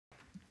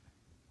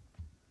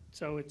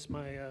So it's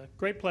my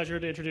great pleasure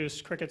to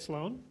introduce Cricket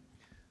Sloan.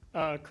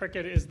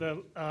 Cricket is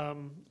the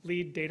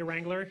lead data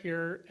wrangler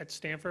here at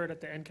Stanford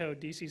at the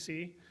ENCODE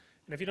DCC.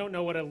 And if you don't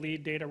know what a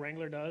lead data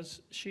wrangler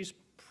does, she's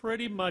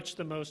pretty much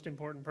the most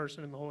important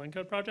person in the whole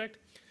ENCODE project.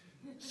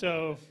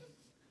 So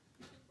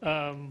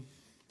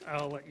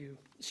I'll let you.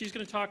 She's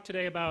going to talk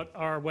today about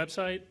our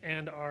website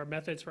and our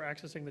methods for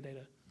accessing the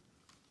data.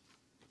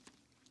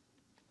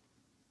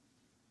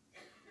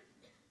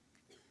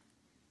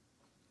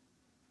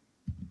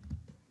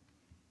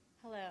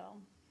 Hello.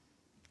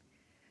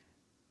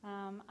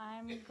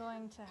 I'm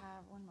going to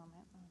have one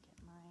moment. Let me get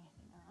my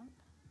thing up.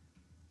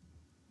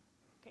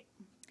 Great.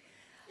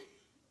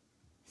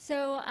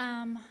 So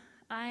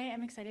I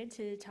am excited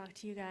to talk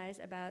to you guys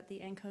about the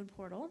ENCODE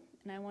portal,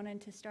 and I wanted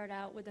to start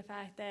out with the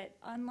fact that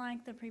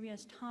unlike the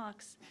previous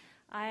talks,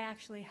 I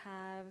actually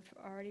have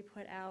already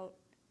put out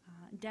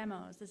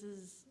demos. This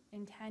is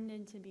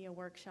intended to be a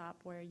workshop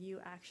where you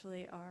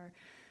actually are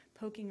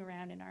poking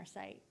around in our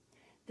site.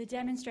 The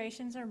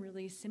demonstrations are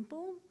really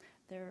simple.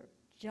 They're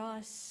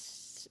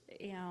just,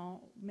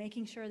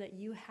 making sure that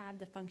you have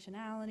the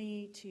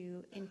functionality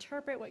to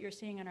interpret what you're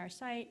seeing on our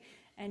site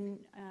and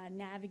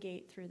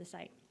navigate through the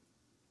site.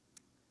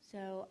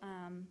 So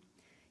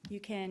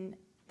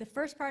the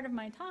first part of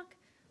my talk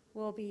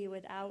will be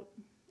without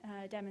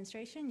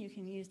demonstration. You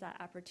can use that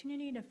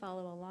opportunity to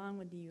follow along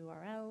with the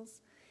URLs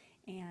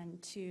and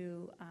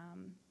to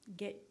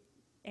get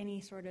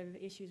any sort of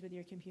issues with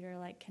your computer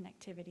like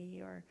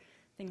connectivity or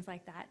things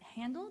like that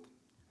handled,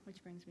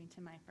 which brings me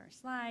to my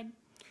first slide.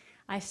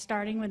 I'm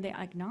starting with the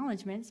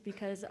acknowledgments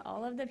because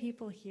all of the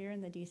people here in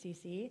the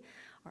DCC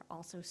are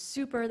also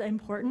super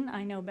important.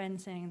 I know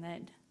Ben's saying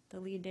that the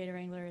lead data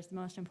wrangler is the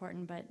most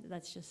important, but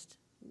that's just,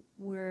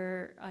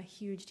 we're a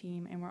huge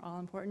team and we're all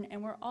important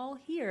and we're all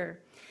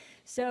here.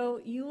 So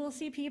you will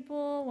see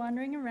people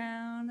wandering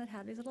around that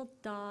have these little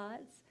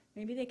dots.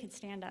 Maybe they could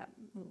stand up.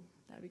 Ooh,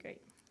 that would be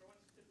great.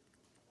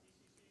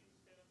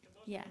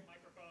 Yeah.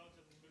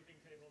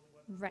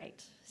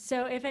 Right.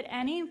 So if at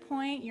any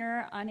point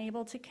you're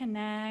unable to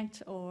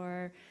connect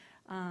or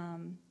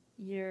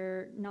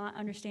you're not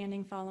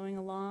understanding, following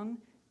along,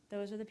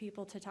 those are the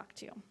people to talk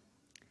to.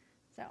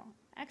 So,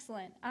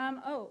 excellent.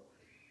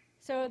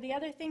 So the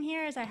other thing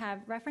here is I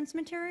have reference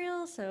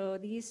materials. So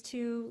these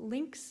two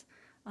links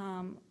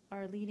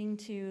are leading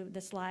to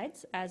the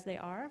slides as they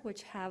are,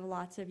 which have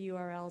lots of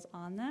URLs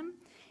on them,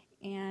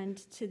 and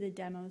to the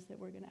demos that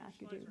we're going to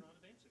ask you to do.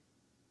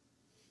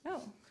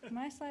 Oh,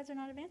 my slides are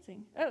not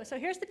advancing. Oh, so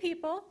here's the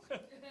people.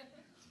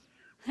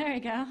 There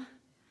we go.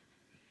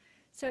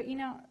 So,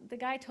 the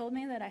guy told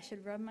me that I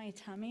should rub my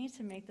tummy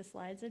to make the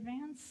slides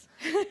advance,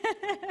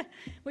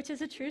 which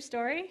is a true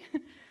story.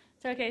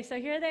 So, okay, so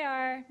here they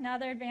are. Now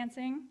they're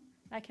advancing.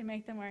 I can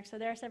make them work. So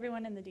there's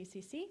everyone in the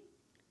DCC.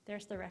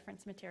 There's the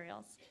reference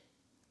materials.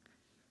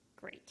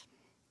 Great.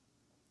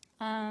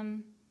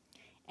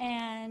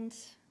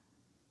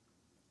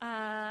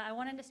 I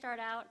wanted to start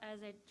out,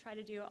 as I try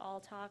to do all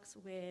talks,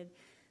 with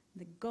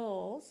the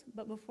goals.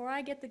 But before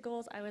I get the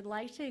goals, I would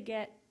like to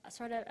get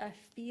sort of a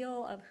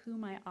feel of who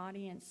my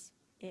audience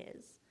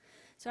is.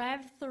 So I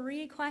have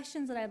 3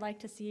 questions that I'd like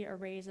to see a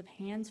raise of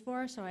hands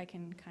for so I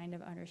can kind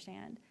of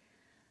understand.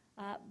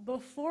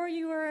 Before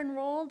you were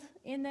enrolled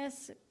in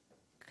this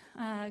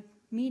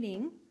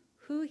meeting,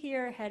 who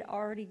here had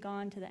already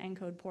gone to the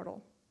ENCODE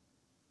portal?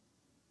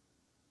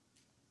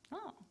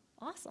 Oh,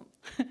 awesome.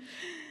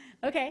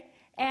 Okay.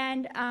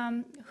 And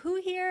who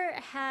here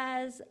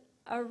has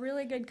a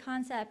really good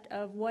concept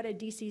of what a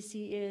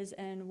DCC is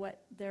and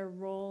what their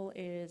role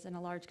is in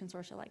a large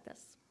consortia like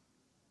this?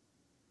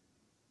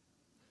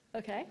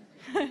 Okay,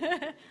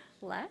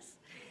 less.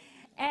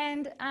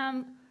 And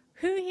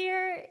who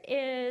here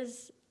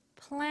is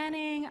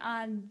planning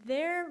on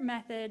their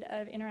method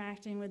of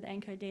interacting with the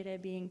ENCODE data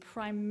being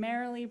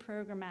primarily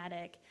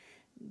programmatic,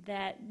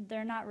 that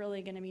they're not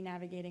really going to be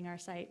navigating our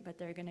site, but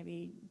they're going to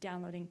be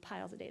downloading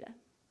piles of data?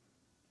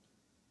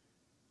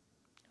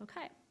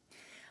 Okay.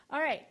 All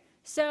right.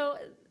 So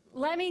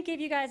let me give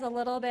you guys a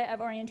little bit of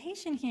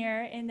orientation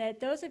here in that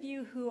those of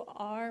you who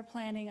are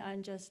planning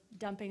on just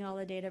dumping all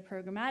the data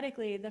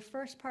programmatically, the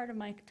first part of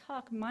my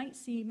talk might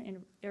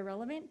seem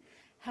irrelevant.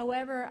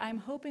 However, I'm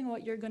hoping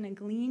what you're going to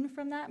glean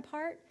from that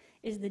part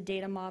is the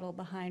data model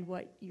behind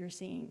what you're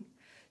seeing.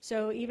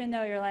 So even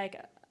though you're like,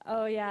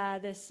 oh yeah,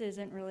 this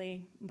isn't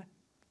really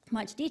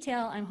much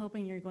detail, I'm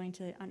hoping you're going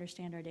to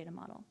understand our data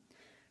model.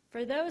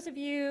 For those of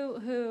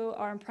you who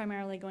are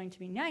primarily going to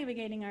be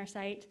navigating our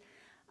site,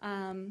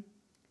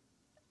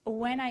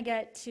 when I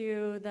get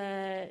to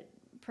the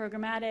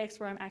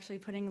programmatics where I'm actually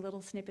putting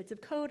little snippets of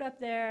code up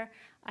there,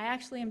 I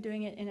actually am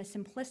doing it in a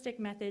simplistic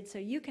method so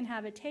you can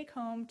have a take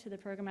home to the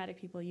programmatic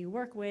people you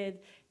work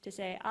with to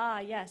say,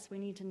 yes, we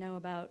need to know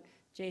about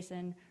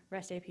JSON,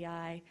 REST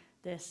API,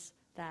 this,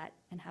 that,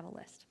 and have a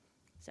list.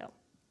 So,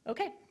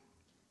 okay,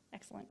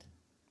 excellent.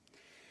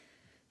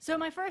 So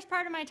my first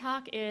part of my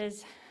talk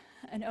is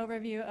an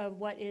overview of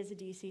what is a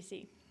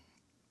DCC.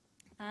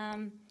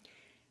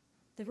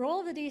 The role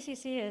of the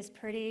DCC is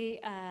pretty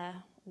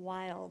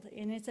wild,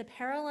 and it's a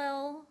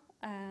parallel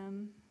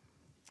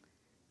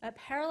a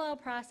parallel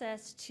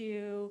process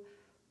to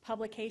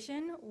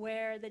publication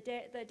where the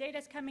data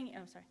is coming.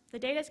 The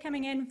data is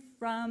coming in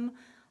from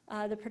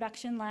the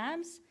production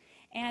labs,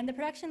 and the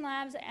production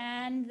labs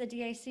and the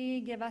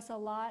DAC give us a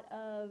lot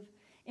of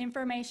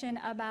information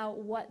about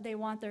what they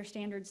want their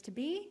standards to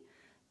be.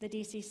 The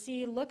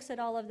DCC looks at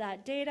all of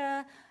that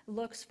data,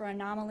 looks for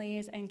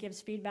anomalies, and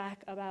gives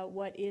feedback about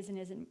what is and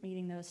isn't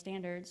meeting those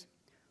standards.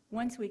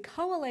 Once we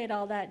collate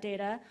all that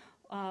data,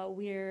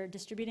 we're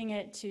distributing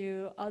it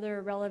to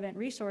other relevant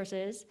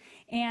resources,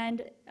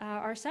 and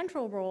our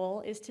central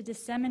role is to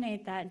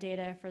disseminate that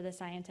data for the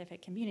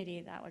scientific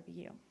community. That would be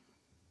you.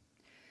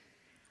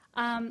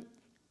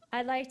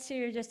 I'd like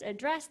to just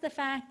address the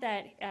fact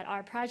that at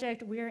our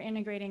project, we're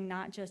integrating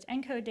not just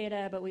ENCODE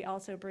data, but we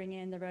also bring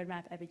in the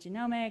roadmap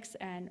epigenomics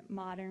and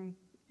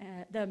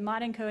the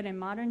ENCODE and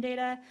modern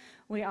data.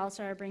 We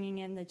also are bringing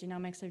in the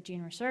genomics of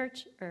gene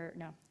research,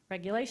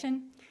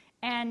 regulation,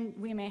 and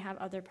we may have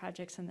other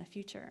projects in the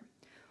future.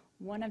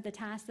 One of the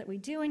tasks that we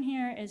do in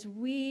here is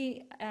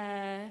we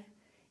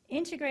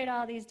integrate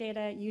all these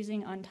data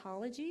using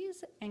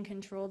ontologies and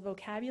controlled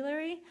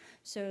vocabulary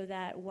so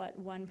that what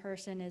one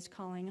person is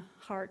calling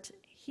heart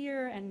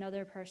here and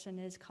another person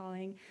is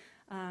calling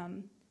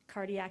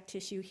cardiac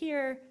tissue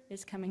here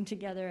is coming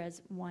together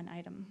as one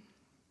item.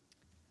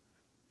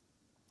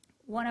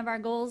 One of our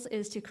goals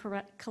is to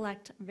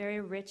collect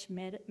very rich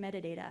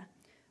metadata.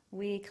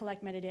 We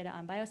collect metadata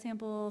on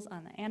biosamples,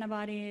 on the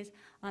antibodies,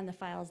 on the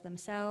files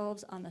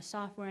themselves, on the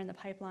software and the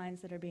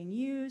pipelines that are being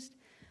used,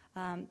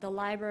 the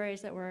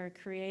libraries that were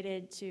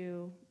created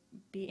to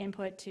be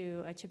input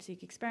to a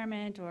ChIP-seq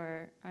experiment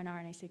or an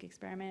RNA-seq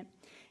experiment,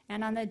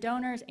 and on the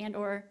donors and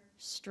or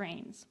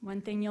strains.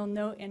 One thing you'll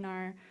note in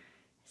our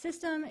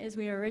system is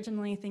we were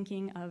originally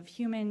thinking of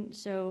human,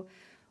 so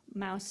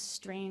mouse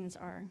strains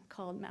are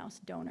called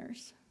mouse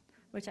donors,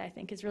 which I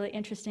think is really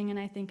interesting, and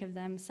I think of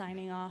them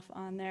signing off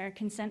on their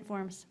consent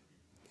forms.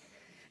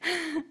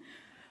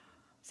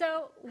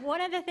 So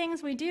one of the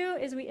things we do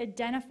is we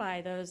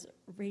identify those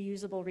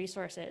reusable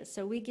resources.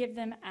 So we give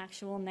them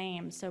actual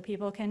names so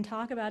people can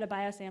talk about a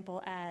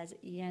biosample as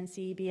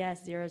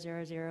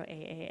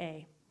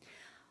ENCBS000AAA.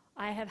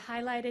 I have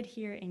highlighted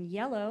here in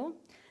yellow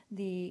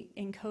the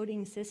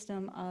encoding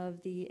system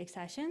of the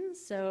accessions.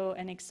 So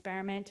an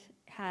experiment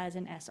has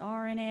an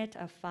SR in it,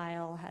 a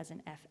file has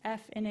an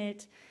FF in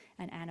it,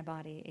 an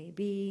antibody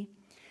AB.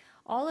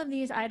 All of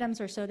these items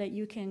are so that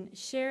you can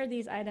share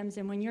these items,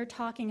 and when you're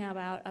talking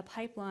about a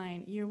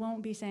pipeline, you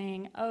won't be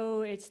saying,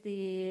 oh, it's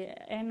the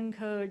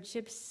ENCODE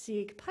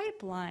ChIP-seq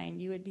pipeline.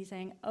 You would be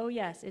saying, oh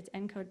yes, it's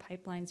ENCODE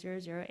pipeline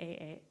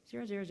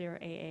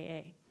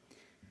 000AAA.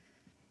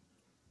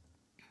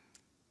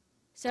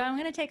 So I'm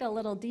going to take a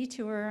little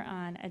detour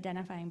on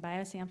identifying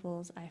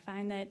biosamples. I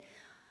find that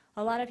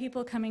a lot of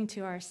people coming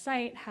to our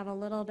site have a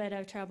little bit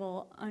of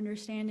trouble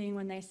understanding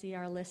when they see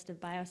our list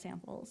of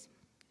biosamples.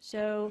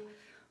 So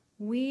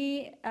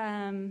we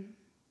don't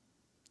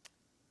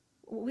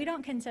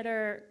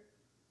consider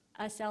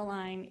a cell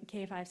line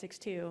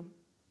K562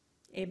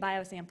 a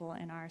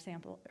biosample in our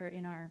sample or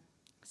in our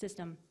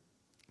system.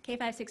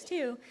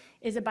 K562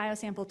 is a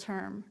biosample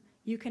term.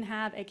 You can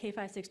have a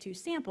K562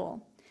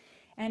 sample,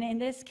 and in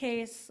this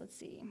case, let's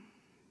see.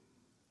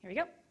 Here we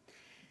go.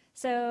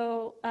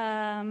 So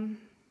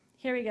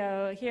here we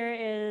go. Here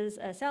is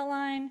a cell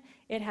line.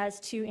 It has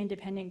 2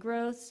 independent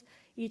growths.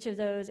 Each of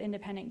those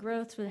independent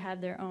growths would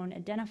have their own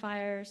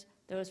identifiers.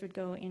 Those would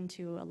go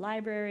into a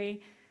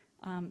library,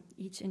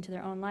 each into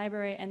their own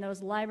library, and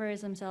those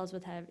libraries themselves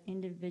would have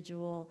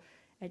individual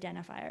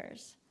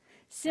identifiers.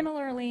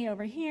 Similarly,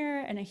 over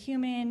here in a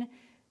human,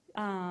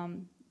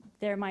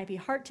 there might be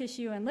heart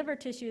tissue and liver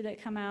tissue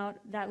that come out.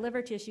 That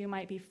liver tissue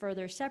might be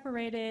further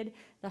separated.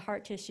 The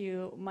heart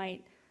tissue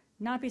might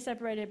not be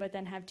separated, but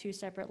then have 2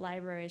 separate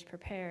libraries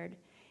prepared.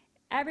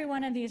 Every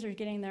one of these are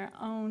getting their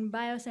own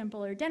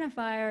biosample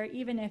identifier,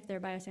 even if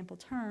their biosample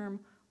term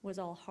was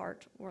all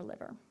heart or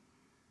liver.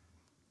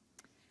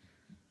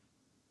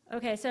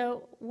 Okay,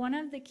 so one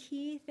of the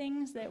key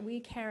things that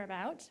we care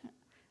about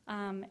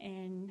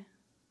in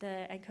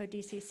the ENCODE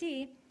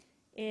DCC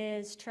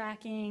is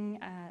tracking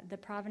the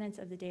provenance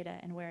of the data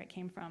and where it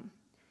came from.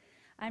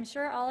 I'm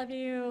sure all of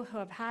you who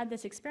have had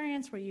this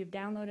experience where you've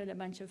downloaded a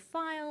bunch of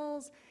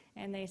files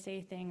and they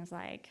say things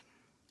like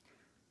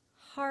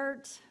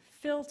heart,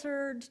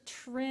 filtered,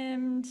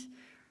 trimmed,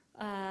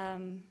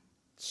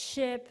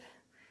 chip,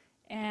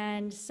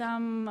 and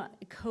some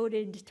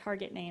coded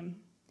target name.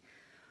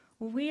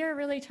 We are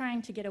really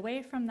trying to get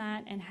away from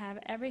that and have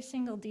every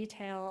single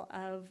detail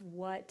of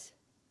what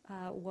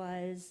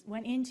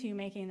went into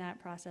making that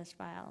processed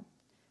file.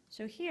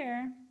 So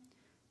here,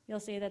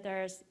 you'll see that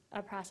there's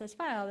a processed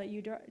file that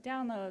you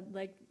download,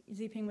 like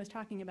Ziping was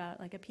talking about,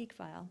 like a peak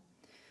file.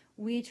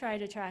 We try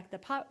to track the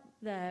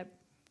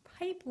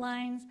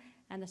pipelines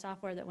and the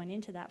software that went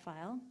into that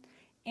file,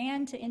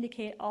 and to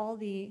indicate all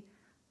the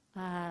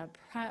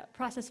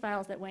process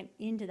files that went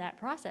into that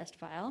processed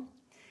file,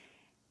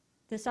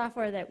 the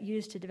software that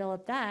used to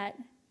develop that,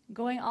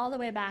 going all the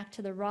way back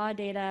to the raw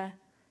data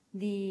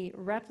the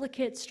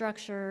replicate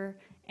structure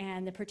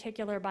and the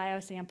particular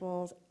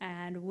biosamples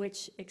and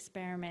which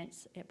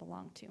experiments it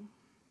belonged to.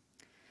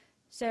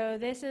 So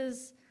this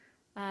is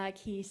a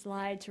key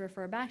slide to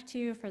refer back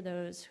to for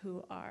those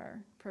who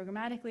are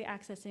programmatically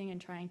accessing and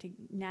trying to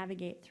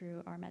navigate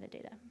through our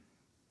metadata.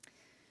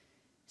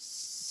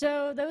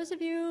 So those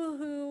of you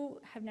who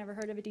have never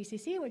heard of a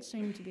DCC, which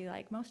seem to be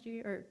like most of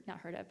you, or not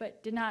heard of,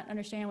 but did not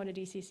understand what a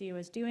DCC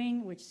was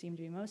doing, which seemed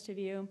to be most of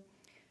you,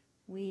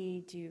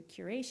 we do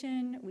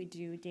curation, we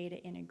do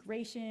data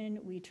integration,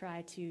 we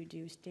try to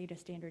do data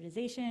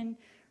standardization,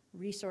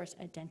 resource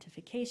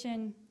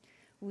identification,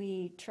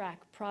 we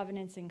track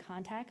provenance and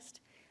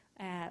context,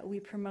 we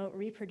promote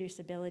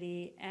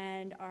reproducibility,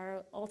 and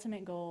our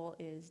ultimate goal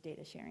is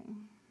data sharing.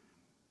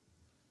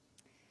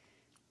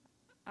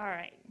 All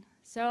right,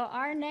 so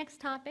our next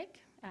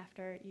topic,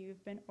 after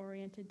you've been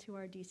oriented to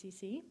our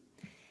DCC,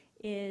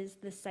 is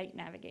the site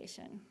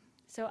navigation.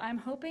 So I'm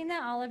hoping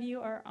that all of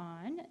you are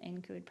on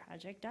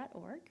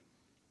encodeproject.org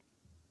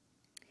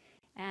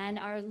and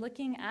are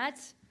looking at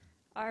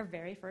our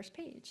very first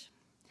page.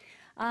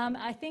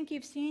 I think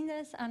you've seen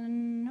this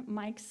on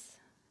Mike's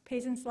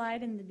Payson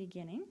slide in the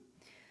beginning.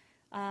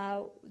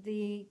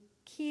 The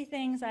key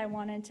things I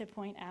wanted to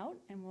point out,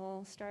 and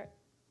we'll start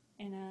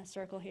in a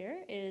circle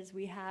here, is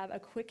we have a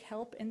quick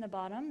help in the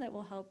bottom that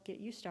will help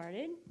get you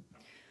started.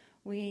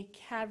 We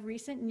have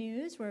recent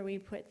news where we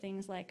put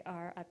things like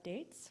our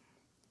updates.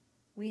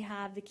 We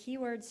have the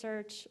keyword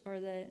search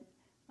or the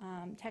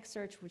text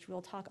search, which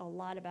we'll talk a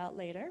lot about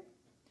later.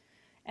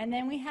 And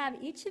then we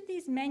have each of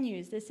these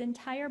menus. This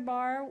entire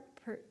bar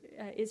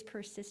is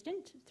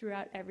persistent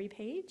throughout every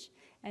page,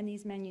 and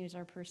these menus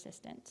are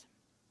persistent.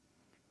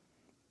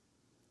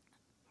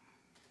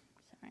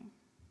 Sorry.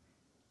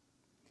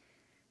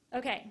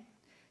 Okay,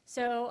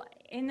 so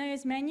in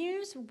those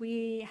menus,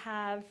 we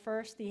have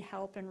first the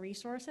help and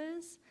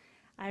resources.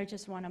 I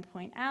just want to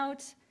point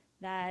out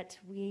that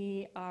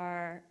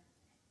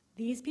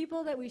these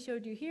people that we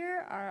showed you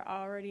here are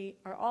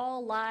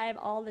all live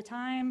all the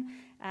time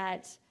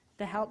at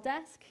the help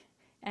desk.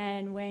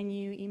 And when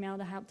you email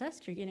the help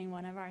desk, you're getting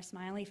one of our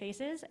smiley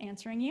faces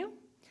answering you.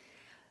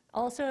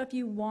 Also, if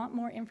you want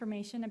more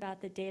information about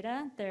the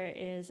data, there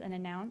is an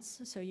announce,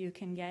 so you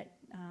can get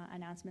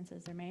announcements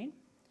as they're made.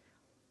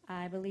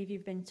 I believe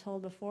you've been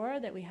told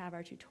before that we have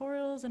our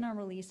tutorials and our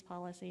release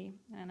policy.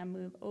 And I'll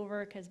move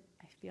over because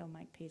I feel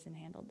Mike Payson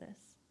handled this.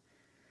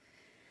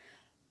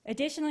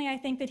 Additionally, I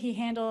think that he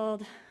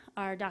handled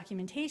our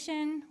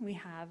documentation. We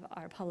have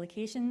our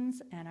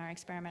publications and our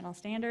experimental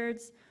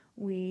standards.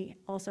 We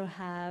also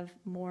have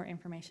more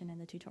information in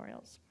the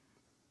tutorials.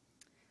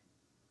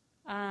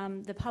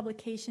 The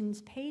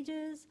publications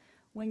pages,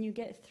 when you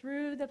get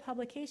through the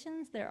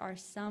publications, there are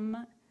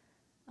some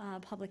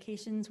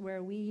publications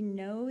where we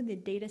know the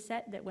data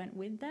set that went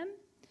with them.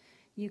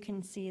 You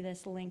can see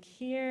this link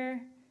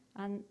here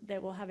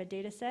that will have a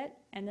data set,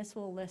 and this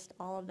will list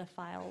all of the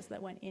files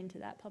that went into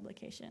that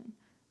publication.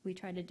 We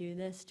try to do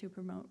this to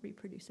promote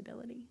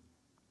reproducibility.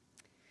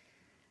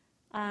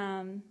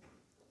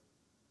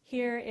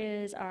 Here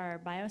is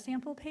our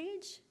biosample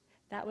page.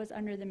 That was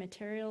under the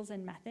materials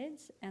and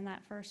methods, and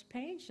that first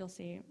page you'll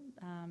see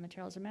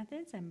materials and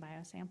methods and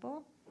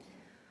biosample.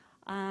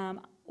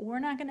 We're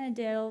not going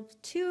to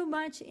delve too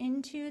much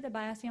into the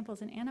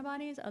biosamples and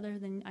antibodies, other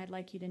than I'd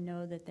like you to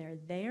know that they're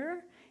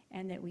there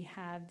and that we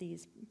have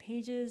these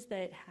pages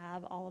that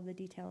have all of the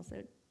details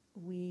that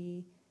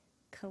we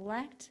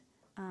collect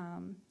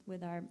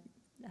with our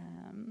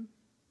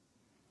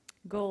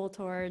goal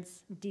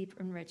towards deep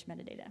and rich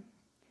metadata.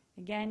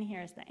 Again,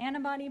 here's the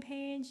antibody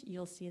page.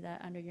 You'll see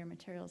that under your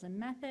materials and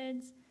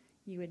methods.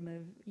 You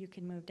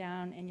can move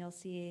down and you'll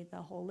see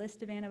the whole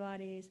list of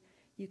antibodies.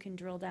 You can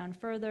drill down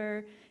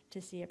further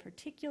to see a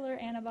particular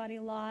antibody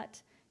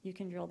lot. You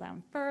can drill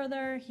down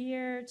further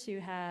here to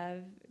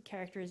have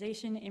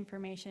characterization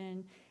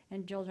information,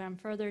 and drill down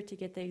further to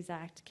get the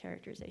exact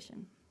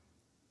characterization.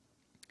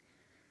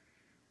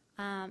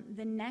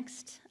 The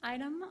next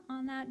item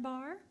on that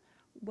bar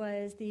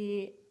was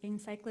the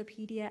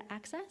encyclopedia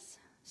access.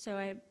 So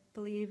I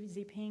believe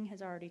Ziping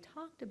has already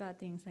talked about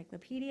the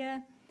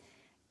encyclopedia.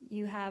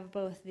 You have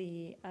both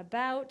the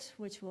about,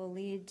 which will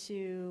lead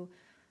to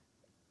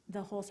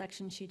the whole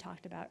section she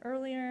talked about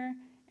earlier,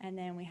 and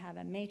then we have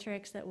a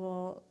matrix that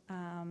will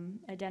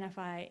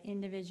identify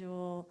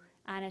individual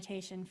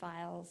annotation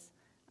files,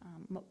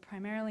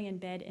 primarily in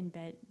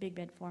big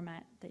bed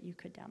format that you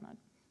could download.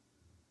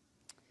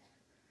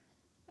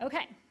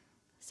 Okay,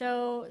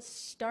 so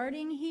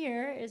starting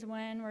here is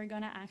when we're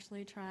going to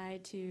actually try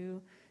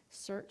to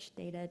search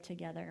data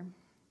together.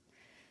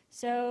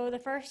 So the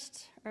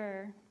first,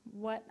 or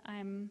what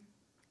I'm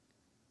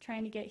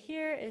trying to get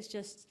here, is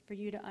just for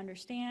you to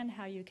understand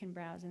how you can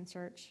browse and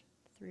search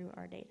through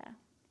our data.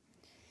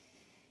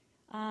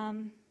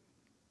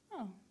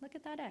 Oh, look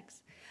at that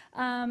X.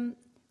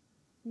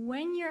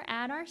 When you're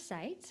at our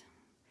site,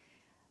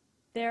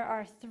 there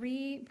are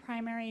 3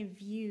 primary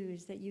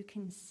views that you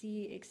can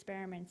see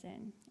experiments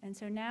in. And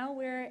so now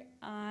we're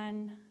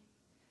on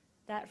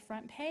that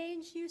front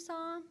page you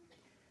saw.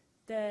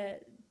 The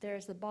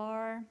there's the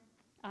bar.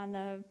 On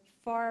the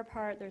far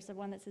part, there's the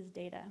one that says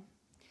data.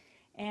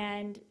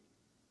 And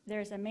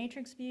there's a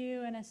matrix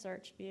view and a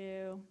search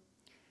view.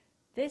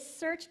 This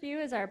search view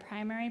is our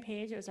primary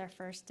page. It was our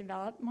first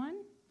developed one.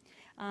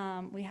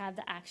 We have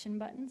the action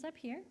buttons up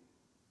here.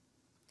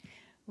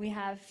 We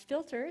have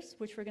filters,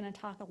 which we're going to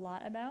talk a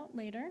lot about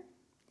later.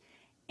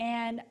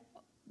 And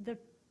the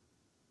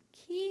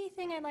key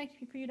thing I'd like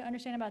for you to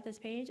understand about this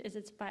page is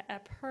it's by a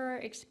per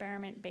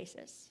experiment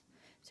basis.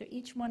 So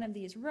each one of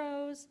these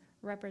rows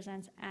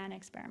represents an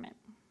experiment.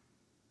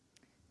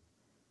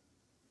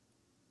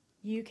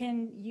 You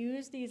can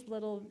use these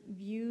little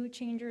view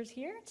changers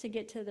here to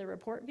get to the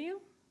report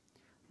view.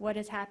 What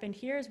has happened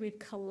here is we've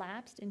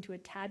collapsed into a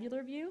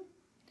tabular view.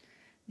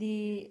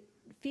 The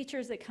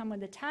features that come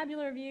with the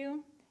tabular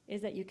view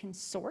is that you can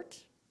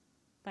sort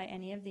by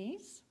any of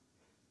these.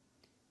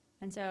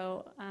 And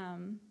so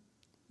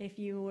if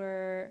you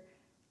were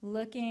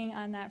looking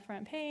on that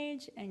front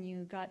page and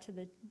you got to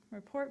the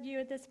report view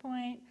at this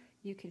point,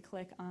 you could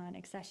click on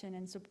accession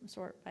and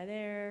sort by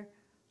there,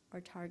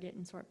 or target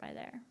and sort by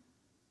there.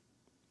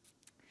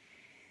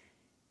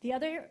 The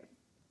other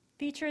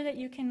feature that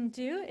you can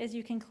do is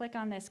you can click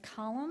on this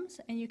columns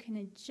and you can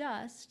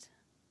adjust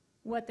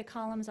what the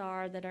columns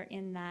are that are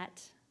in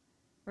that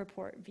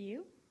report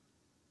view.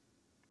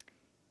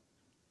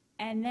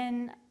 And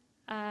then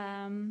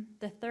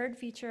the third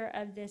feature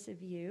of this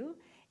view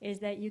is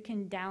that you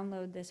can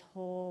download this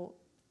whole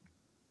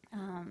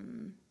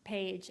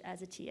page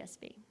as a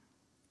TSV.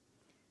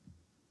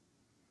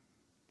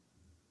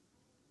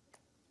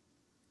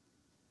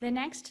 The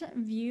next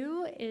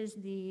view is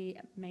the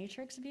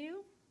matrix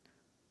view.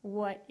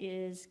 What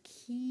is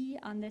key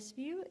on this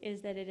view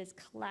is that it is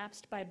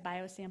collapsed by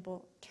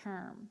biosample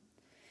term.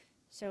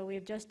 So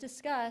we've just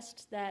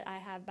discussed that I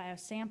have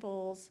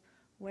biosamples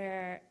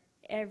where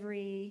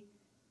every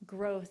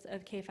growth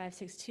of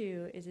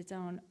K562 is its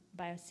own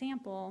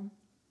biosample.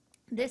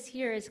 This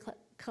here is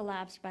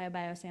collapsed by a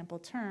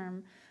biosample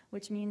term,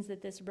 which means that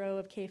this row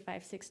of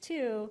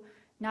K562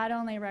 not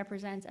only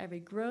represents every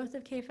growth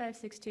of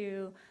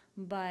K562,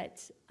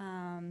 but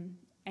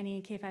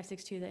any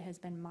K562 that has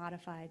been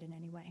modified in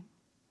any way.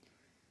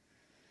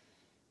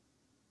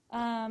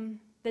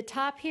 The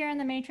top here in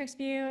the matrix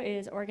view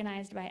is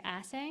organized by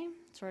assay,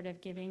 sort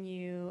of giving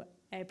you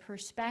a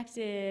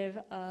perspective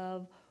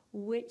of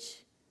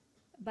which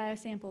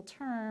biosample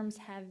terms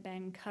have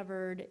been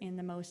covered in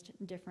the most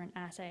different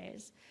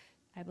assays.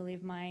 I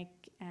believe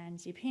Mike and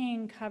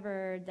Ziping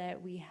covered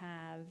that we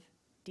have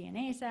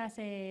DNase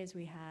assays,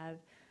 we have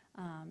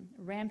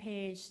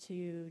Rampage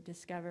to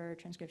discover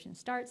transcription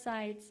start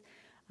sites,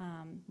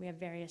 we have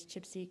various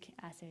ChIP-seq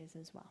assays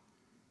as well.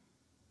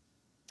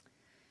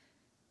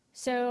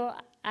 So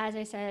as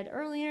I said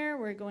earlier,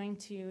 we're going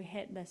to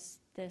hit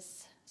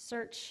this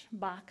search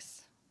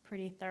box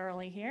pretty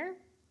thoroughly here.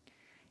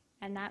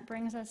 And that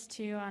brings us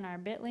to, on our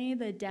bit.ly,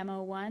 the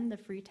demo 1, the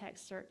free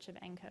text search of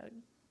ENCODE.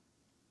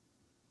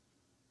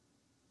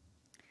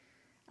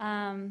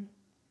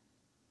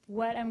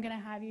 What I'm going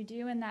to have you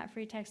do in that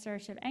free text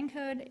search of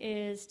ENCODE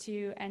is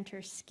to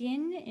enter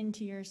skin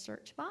into your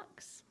search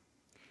box.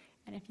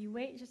 And if you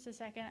wait just a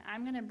second,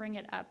 I'm going to bring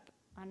it up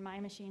on my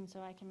machine so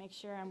I can make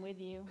sure I'm with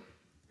you.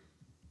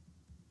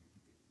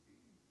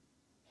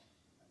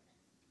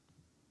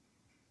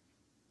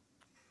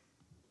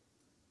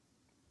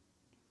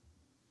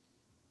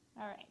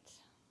 All right.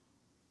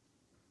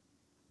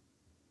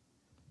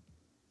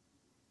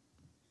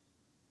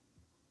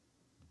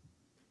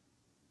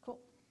 Cool.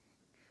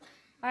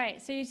 All right,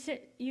 so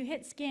you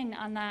hit skin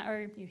on that,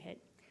 or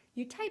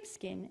you type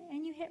skin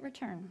and you hit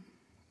return.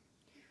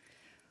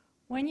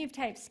 When you've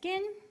typed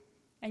skin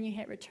and you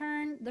hit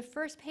return, the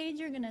first page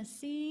you're going to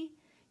see,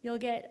 you'll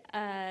get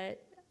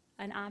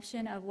an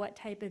option of what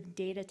type of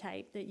data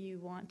type that you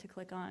want to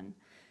click on.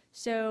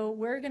 So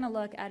we're going to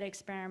look at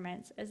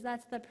experiments, as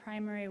that's the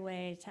primary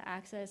way to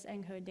access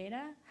ENCODE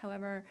data.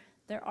 However,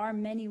 there are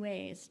many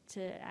ways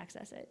to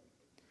access it.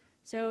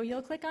 So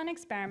you'll click on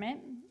experiment,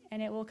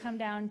 and it will come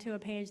down to a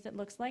page that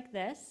looks like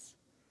this.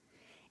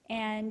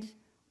 And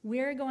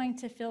we're going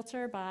to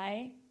filter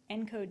by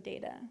ENCODE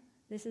data.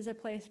 This is a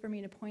place for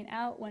me to point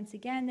out, once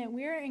again, that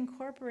we're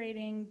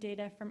incorporating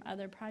data from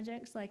other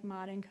projects like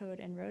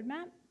ModENCODE and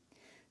Roadmap.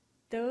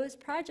 Those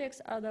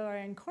projects, although are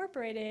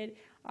incorporated,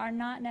 are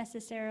not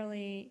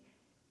necessarily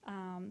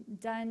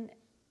done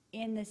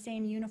in the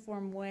same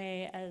uniform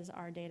way as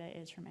our data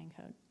is from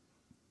ENCODE.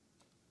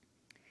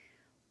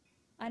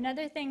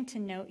 Another thing to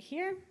note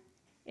here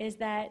is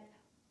that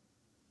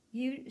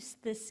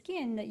the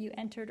skin that you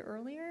entered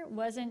earlier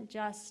wasn't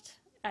just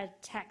a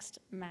text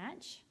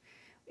match.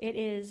 It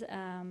is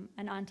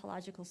an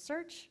ontological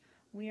search.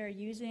 We are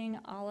using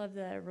all of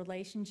the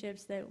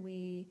relationships that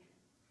we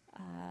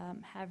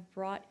have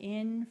brought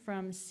in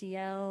from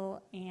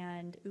CL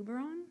and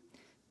Uberon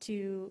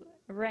to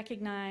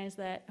recognize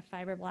that a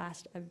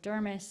fibroblast of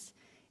dermis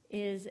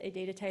is a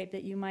data type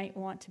that you might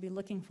want to be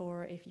looking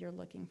for if you're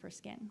looking for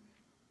skin.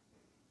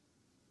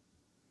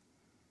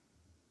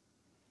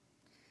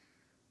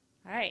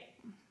 All right,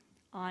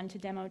 on to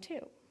demo 2.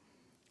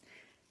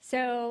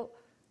 So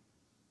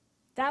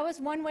that was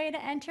one way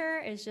to enter,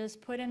 is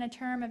just put in a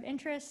term of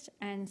interest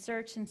and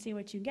search and see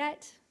what you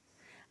get.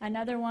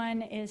 Another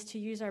one is to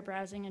use our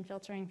browsing and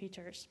filtering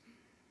features.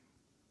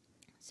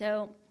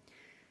 So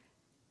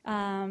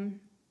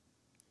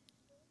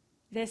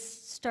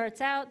this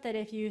starts out that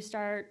if you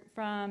start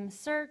from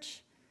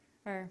search,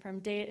 or from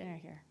data,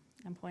 here,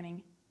 I'm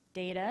pointing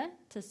data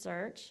to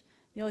search,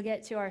 you'll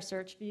get to our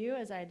search view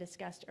as I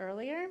discussed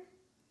earlier.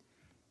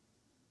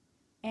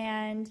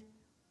 And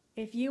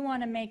if you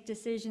want to make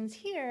decisions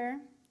here,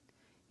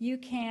 you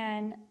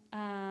can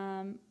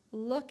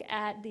look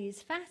at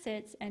these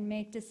facets and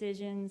make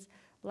decisions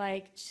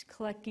like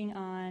clicking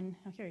on,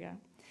 oh, here we go.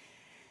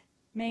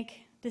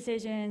 Make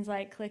decisions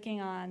like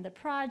clicking on the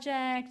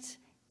project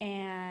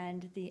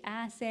and the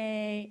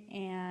assay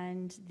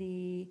and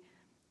the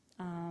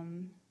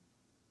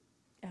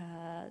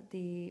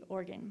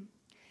organ.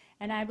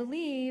 And I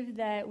believe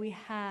that we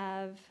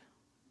have,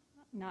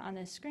 not on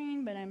this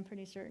screen, but I'm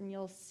pretty certain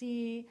you'll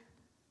see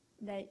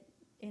that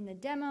in the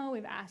demo,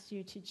 we've asked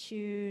you to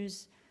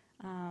choose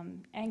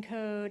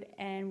ENCODE,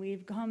 and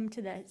we've come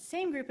to the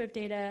same group of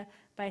data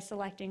by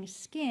selecting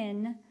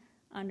skin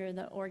under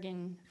the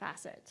organ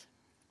facet.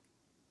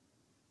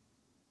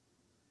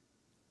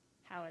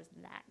 How is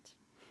that?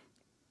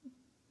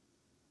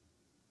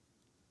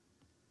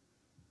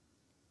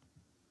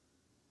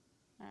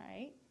 All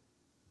right.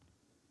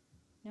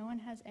 No one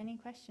has any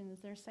questions.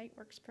 Their site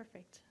works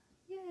perfect.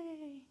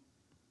 Yay.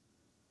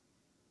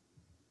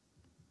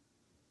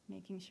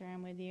 Making sure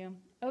I'm with you.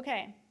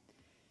 Okay.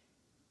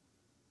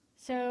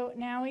 So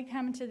now we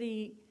come to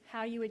the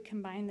how you would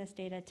combine this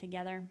data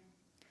together.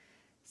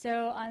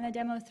 So on the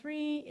demo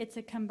 3, it's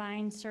a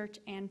combined search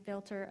and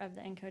filter of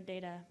the ENCODE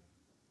data.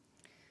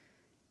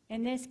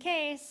 In this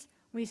case,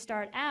 we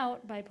start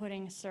out by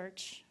putting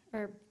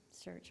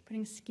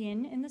putting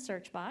skin in the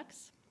search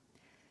box.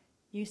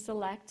 You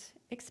select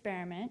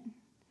experiment.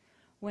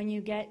 When you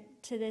get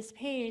to this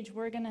page,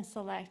 we're going to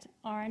select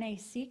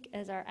RNA-seq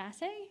as our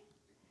assay,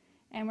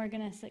 and we're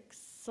going to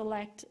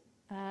select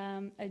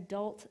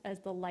adult as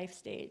the life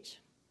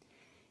stage.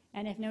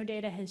 And if no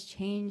data has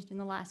changed in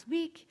the last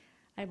week,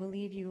 I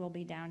believe you will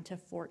be down to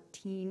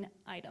 14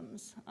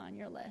 items on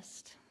your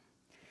list.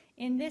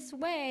 In this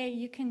way,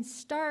 you can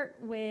start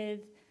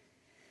with,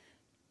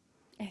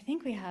 I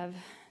think we have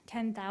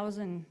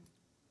 10,000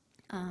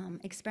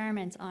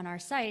 experiments on our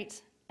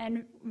site,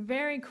 and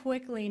very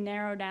quickly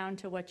narrow down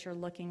to what you're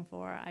looking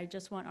for. I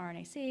just want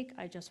RNA-seq,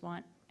 I just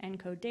want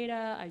ENCODE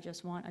data, I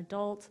just want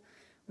adult.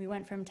 We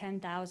went from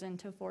 10,000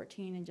 to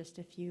 14 in just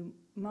a few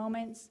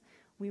moments.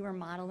 We were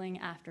modeling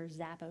after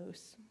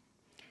Zappos.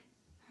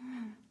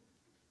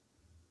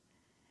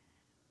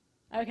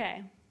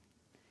 Okay.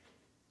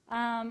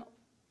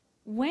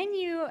 When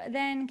you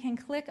then can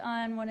click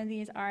on one of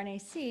these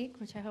RNA-seq,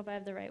 which I hope I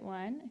have the right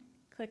one,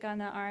 click on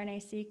the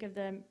RNA-seq of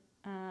the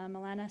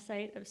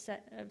melanocyte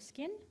of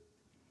skin.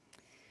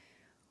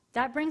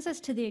 That brings us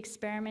to the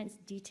experiment's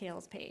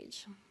details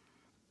page.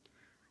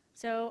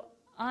 So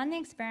on the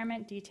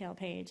experiment detail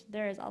page,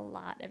 there is a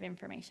lot of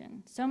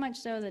information, so much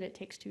so that it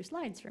takes 2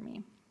 slides for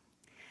me.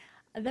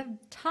 The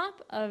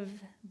top of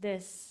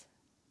this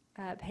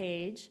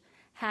page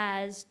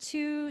has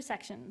 2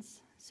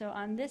 sections. So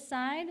on this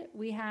side,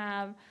 we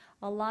have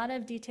a lot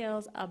of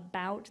details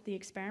about the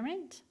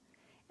experiment.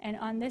 And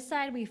on this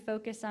side, we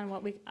focus on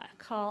what we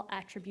call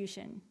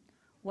attribution.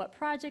 What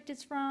project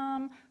it's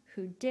from,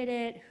 who did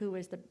it, who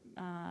was the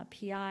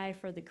PI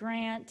for the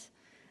grant,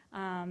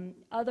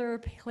 other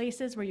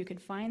places where you could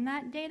find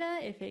that data.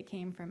 If it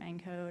came from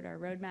ENCODE or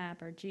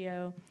Roadmap or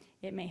Geo,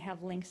 it may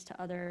have links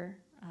to other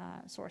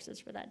sources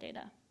for that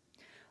data.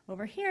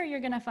 Over here, you're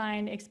going to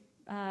find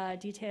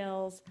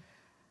details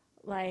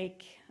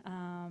like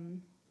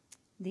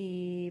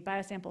the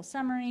biosample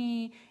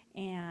summary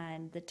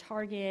and the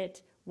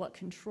target, what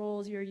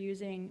controls you're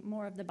using,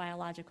 more of the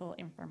biological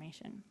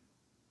information.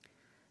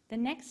 The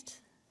next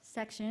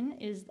section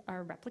is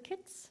our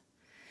replicates.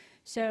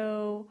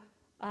 So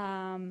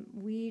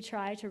we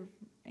try to,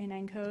 in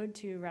ENCODE,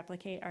 to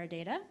replicate our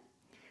data.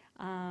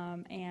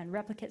 And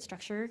replicate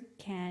structure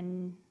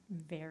can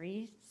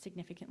vary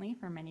significantly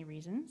for many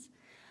reasons.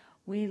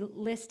 We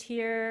list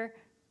here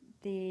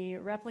the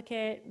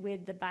replicate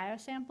with the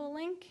biosample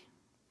link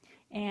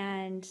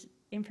and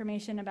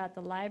information about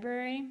the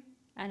library,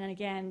 and then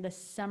again, the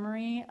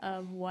summary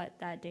of what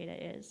that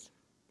data is.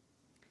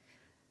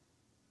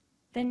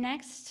 The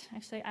next,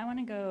 actually, I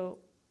want to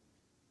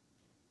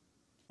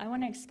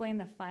explain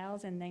the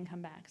files and then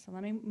come back. So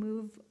let me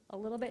move a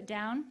little bit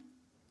down.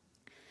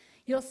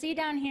 You'll see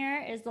down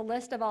here is the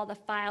list of all the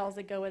files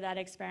that go with that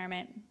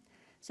experiment.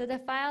 So the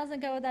files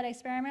that go with that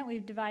experiment,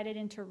 we've divided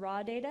into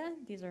raw data.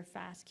 These are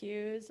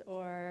FASTQs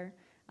or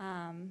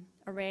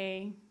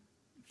array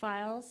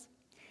files.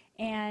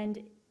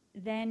 And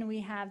then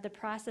we have the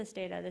process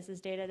data. This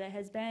is data that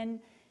has been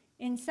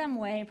in some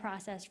way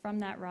processed from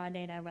that raw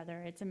data,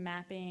 whether it's a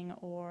mapping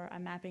or a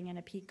mapping and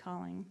a peak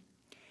calling.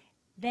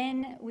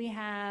 Then we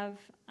have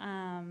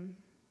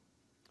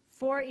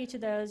For each of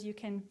those, you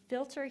can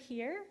filter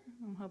here.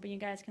 I'm hoping you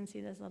guys can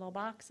see those little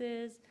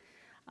boxes.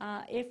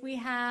 If we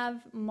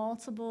have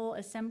multiple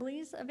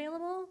assemblies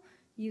available,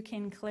 you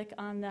can click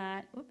on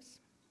that. Oops,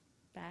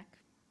 back.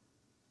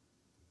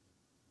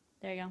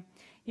 There you go.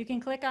 You can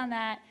click on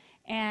that,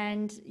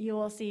 and you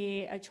will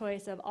see a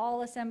choice of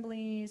all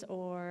assemblies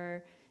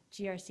or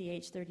GRC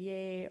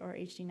H38 or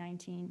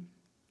HD19,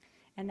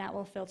 and that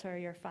will filter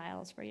your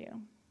files for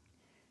you.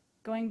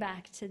 Going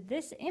back to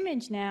this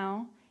image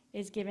now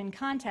is given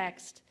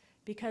context,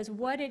 because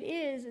what it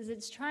is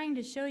it's trying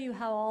to show you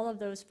how all of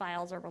those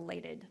files are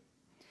related.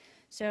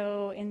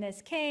 So in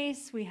this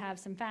case, we have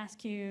some fast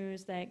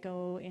queues that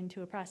go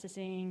into a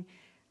processing.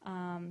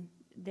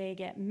 They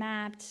get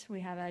mapped. We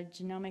have a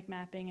genomic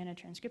mapping and a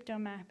transcriptome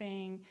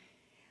mapping,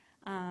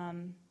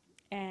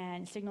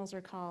 and signals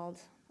are called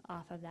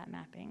off of that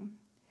mapping.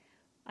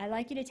 I'd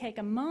like you to take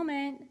a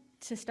moment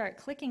to start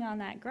clicking on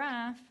that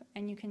graph,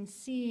 and you can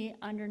see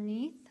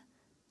underneath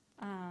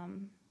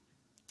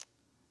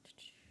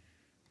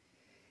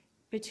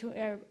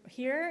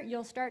here,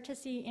 you'll start to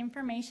see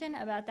information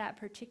about that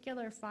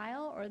particular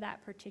file or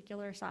that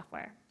particular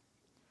software.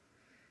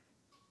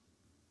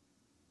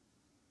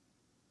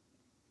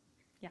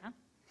 Yeah?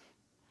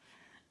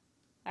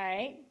 All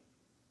right.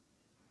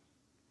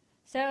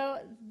 So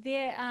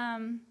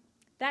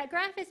that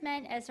graph is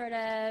meant as sort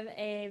of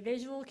a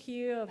visual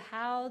cue of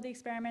how the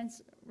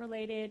experiment's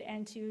related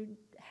and to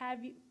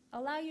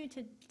allow you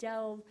to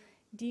delve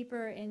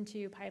deeper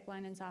into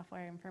pipeline and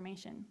software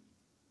information.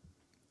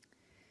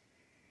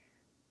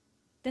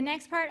 The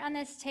next part on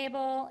this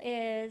table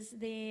is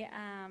the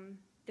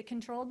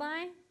control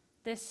by.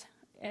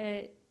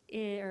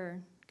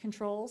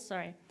 Controls,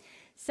 sorry.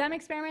 Some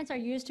experiments are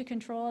used to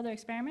control other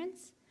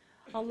experiments.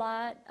 A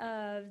lot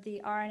of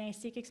the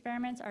RNA-seq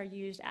experiments are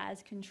used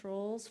as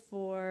controls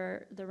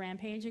for the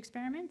Rampage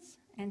experiments,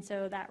 and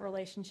so that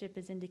relationship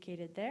is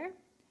indicated there.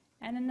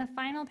 And then the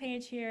final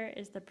page here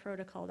is the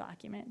protocol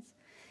documents.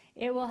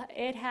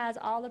 It has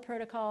all the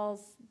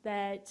protocols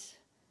that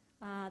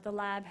the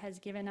lab has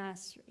given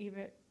us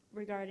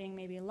regarding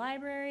maybe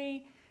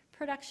library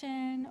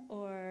production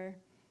or,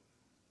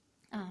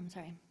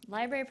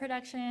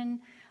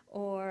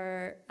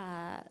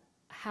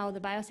 how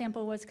the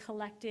biosample was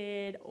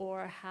collected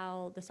or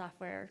how the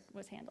software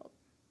was handled.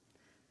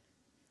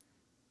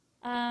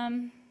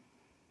 I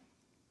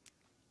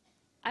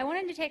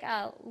wanted to take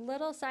a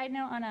little side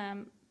note on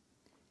a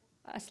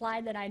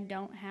slide that I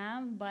don't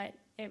have, but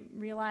it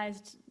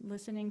realized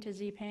listening to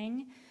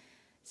Ziping.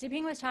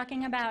 Ziping was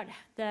talking about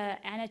the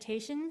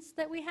annotations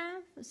that we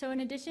have. So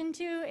in addition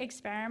to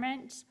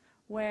experiments,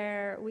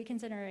 where we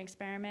consider an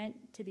experiment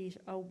to be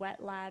a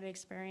wet lab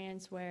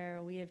experience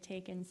where we have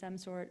taken some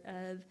sort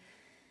of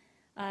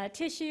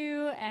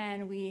tissue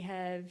and we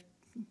have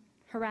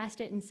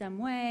harassed it in some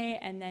way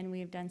and then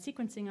we've done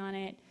sequencing on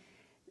it,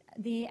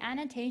 the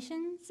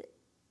annotations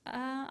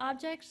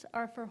objects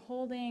are for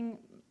holding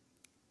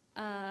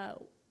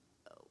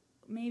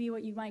maybe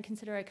what you might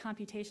consider a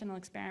computational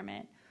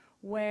experiment,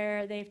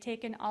 where they've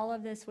taken all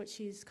of this, what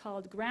she's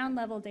called ground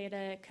level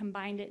data,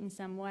 combined it in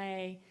some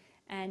way,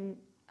 and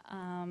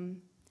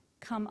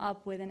come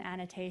up with an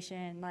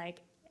annotation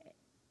like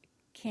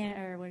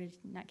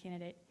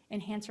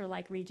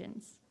enhancer-like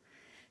regions.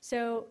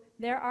 So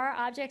there are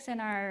objects in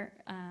our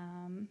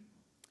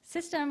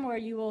system where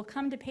you will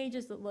come to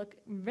pages that look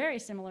very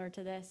similar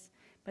to this,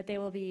 but they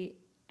will be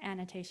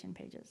annotation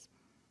pages.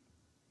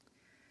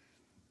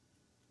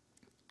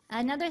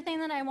 Another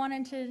thing that I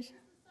wanted to...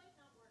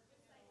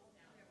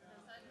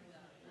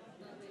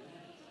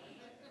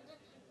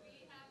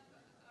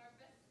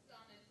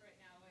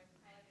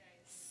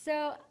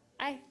 So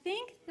I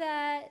think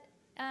that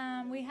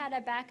we had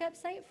a backup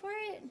site for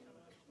it.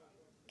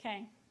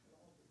 Okay.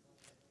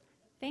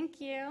 Thank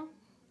you.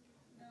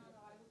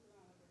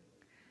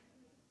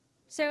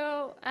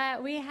 So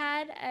we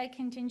had a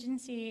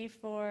contingency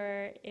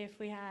for if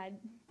we had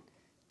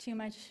too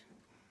much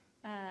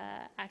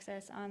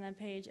access on the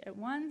page at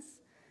once.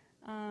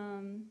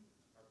 Are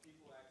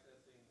people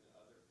accessing the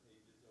other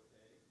pages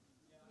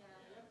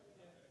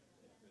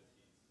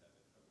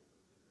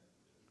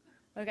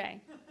okay?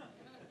 Okay.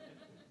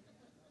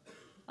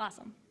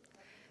 Awesome.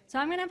 So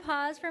I'm going to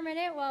pause for a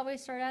minute while we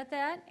sort out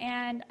that,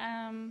 and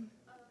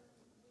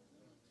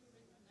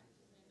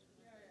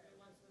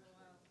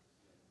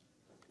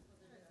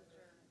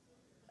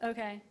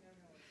okay.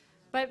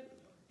 But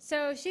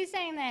so she's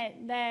saying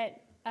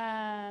that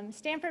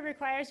Stanford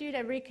requires you to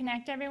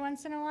reconnect every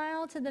once in a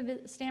while to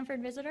the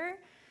Stanford visitor,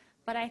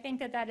 but I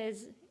think that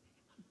is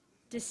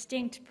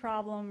distinct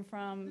problem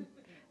from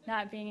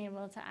not being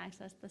able to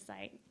access the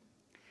site.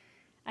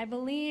 I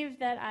believe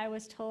that I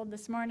was told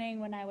this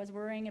morning when I was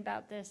worrying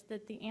about this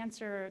that the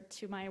answer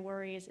to my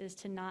worries is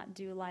to not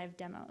do live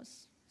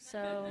demos.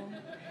 So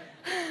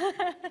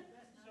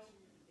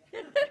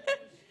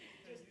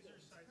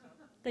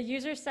the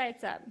user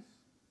site's up.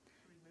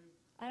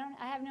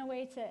 I have no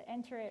way to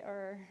enter it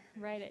or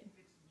write it.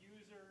 It's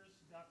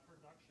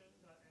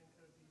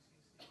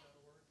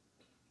users.production.encodecc.org.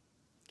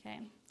 Okay.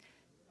 It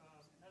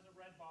has a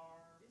red bar.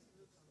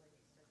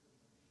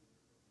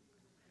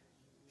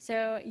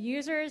 So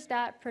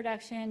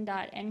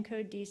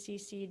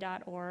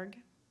users.production.encodedcc.org.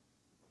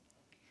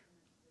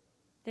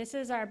 This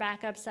is our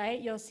backup site.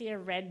 You'll see a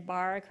red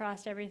bar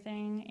across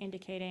everything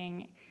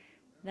indicating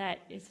that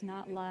it's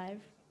not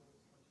live.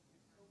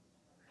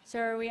 So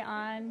are we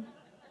on?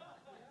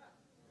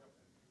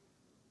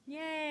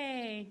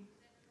 Yay!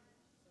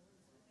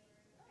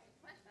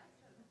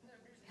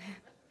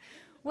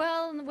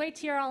 Well, wait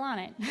till you're all on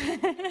it.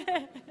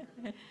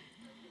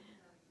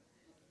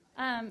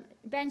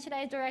 Ben, should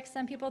I direct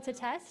some people to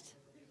test?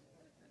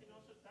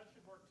 That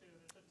should work too.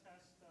 There's a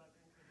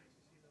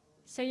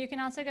test.encodedcc.org. So you can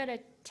also go to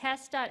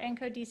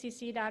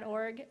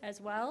test.encodedcc.org as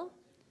well,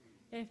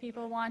 if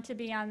people want to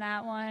be on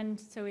that one,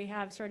 so we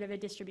have sort of a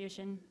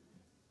distribution.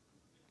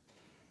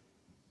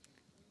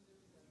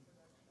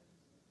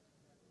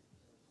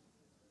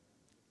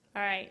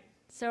 All right,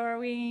 so are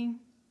we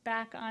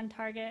back on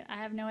target? I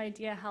have no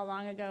idea how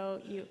long ago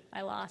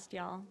I lost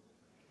y'all.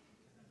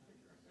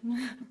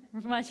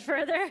 Much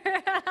further? Users,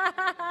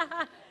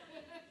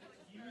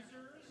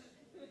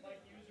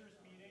 like users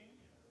meeting,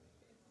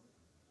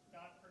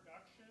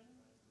 .production,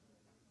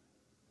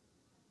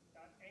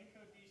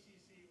 .encodedcc,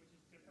 which is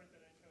different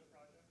than ENCODE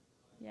project.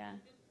 Yeah.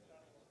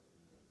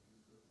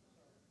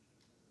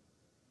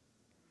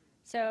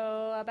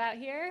 So about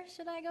here,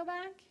 should I go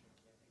back?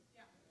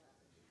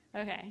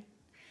 Yeah. Okay.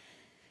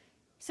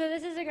 So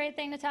this is a great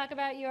thing to talk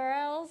about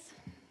URLs.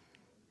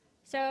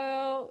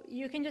 So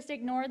you can just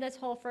ignore this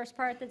whole first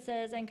part that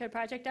says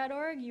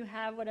encodeproject.org. You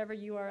have whatever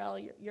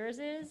URL yours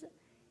is,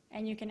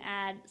 and you can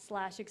add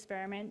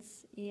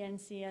 /experiments,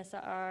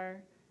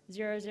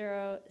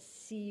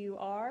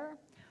 ENCSR00CUR,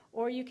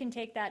 or you can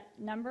take that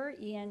number,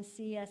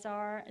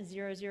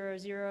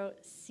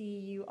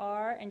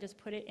 ENCSR000CUR, and just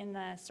put it in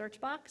the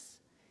search box,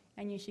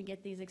 and you should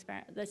get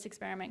this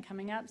experiment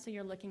coming up, so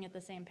you're looking at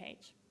the same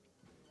page.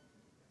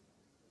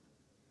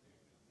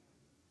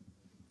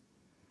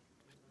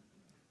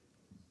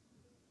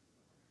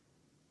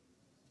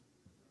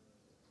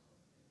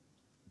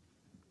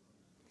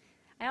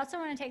 I also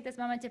want to take this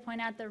moment to point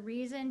out the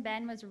reason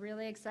Ben was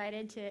really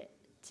excited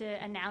to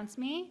announce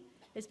me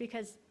is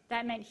because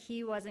that meant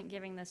he wasn't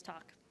giving this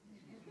talk.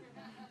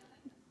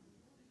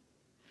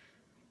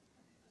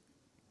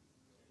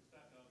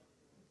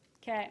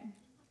 Okay.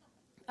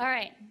 All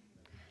right.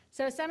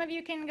 So some of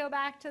you can go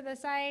back to the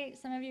site.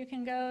 Some of you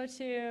can go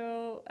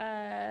to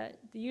the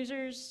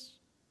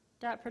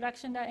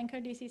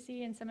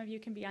users.production.encodedcc, and some of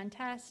you can be on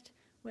test.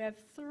 We have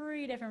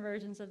 3 different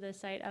versions of this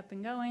site up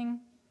and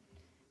going.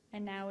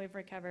 And now we've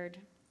recovered.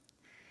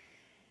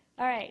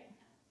 All right,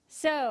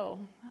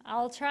 so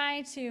I'll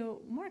try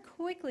to more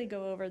quickly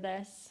go over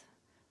this,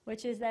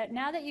 which is that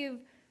now that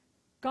you've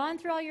gone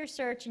through all your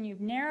search and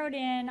you've narrowed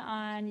in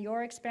on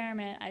your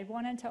experiment, I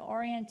wanted to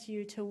orient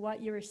you to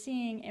what you were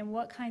seeing and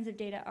what kinds of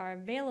data are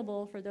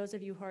available for those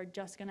of you who are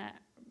just going to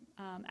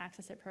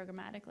access it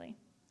programmatically.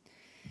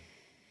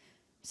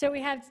 So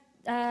we have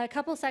a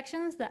couple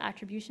sections. The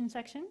attribution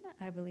section,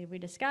 I believe we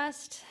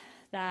discussed.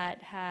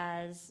 That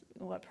has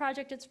what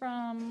project it's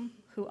from,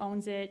 who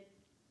owns it,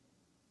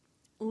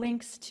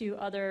 links to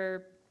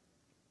other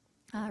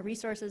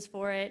resources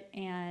for it,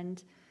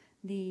 and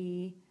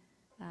the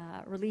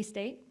release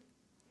date.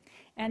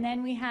 And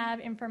then we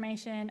have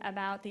information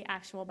about the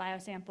actual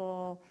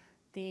biosample,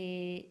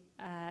 the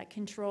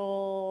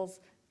controls,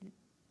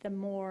 the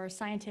more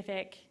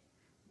scientific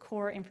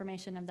core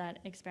information of that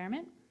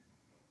experiment.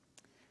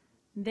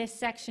 This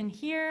section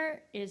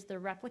here is the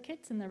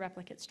replicates and the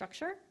replicate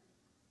structure.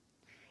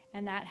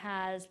 And that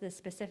has the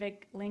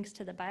specific links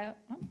to the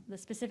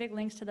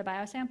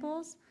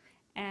biosamples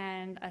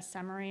and a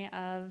summary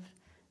of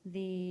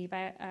the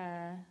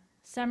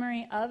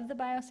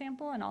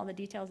biosample and all the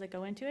details that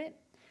go into it.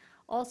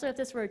 Also, if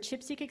this were a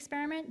ChIP-seq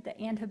experiment, the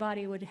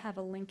antibody would have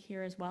a link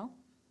here as well.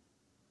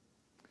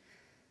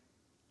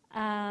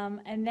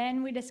 And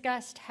then we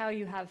discussed how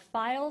you have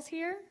files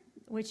here,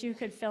 which you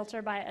could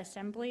filter by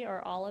assembly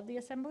or all of the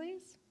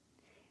assemblies.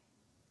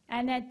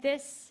 And that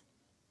this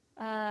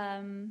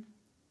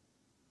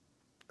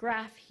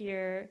graph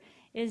here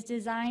is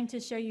designed to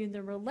show you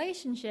the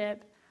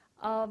relationship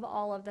of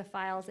all of the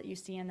files that you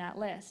see in that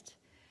list.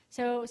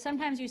 So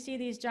sometimes you see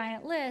these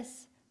giant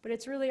lists, but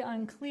it's really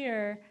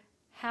unclear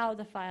how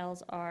the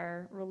files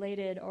are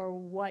related or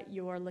what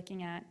you're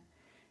looking at.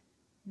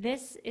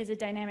 This is a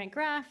dynamic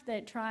graph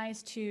that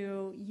tries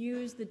to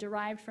use the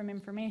derived from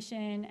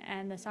information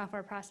and the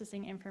software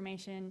processing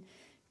information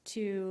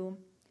to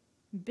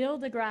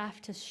build a graph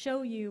to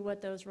show you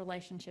what those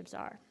relationships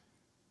are.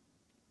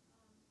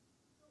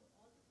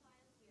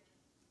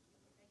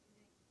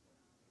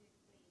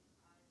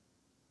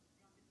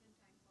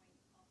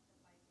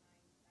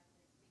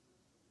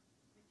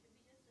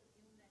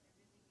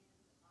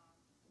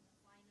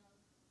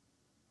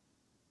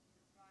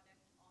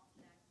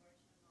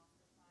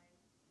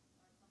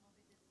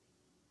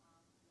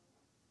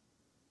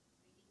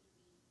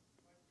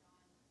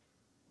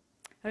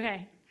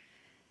 Okay,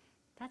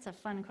 that's a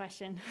fun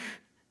question.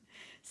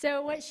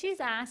 So what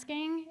she's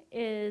asking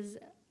is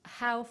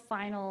how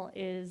final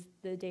is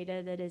the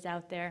data that is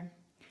out there?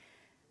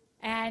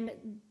 And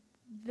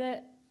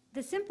the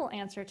simple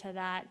answer to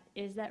that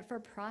is that for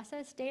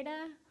process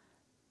data,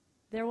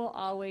 there will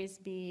always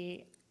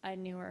be a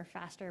newer,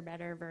 faster,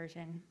 better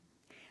version.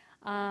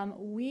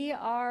 We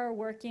are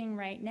working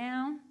right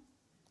now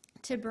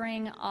to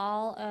bring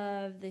all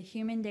of the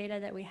human data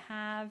that we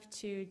have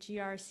to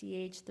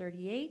GRCH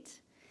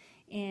 38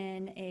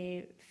 in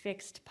a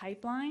fixed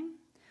pipeline.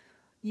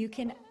 You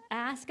can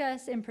ask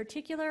us in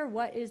particular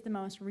what is the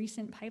most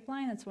recent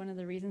pipeline. That's one of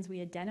the reasons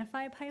we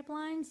identify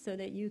pipelines, so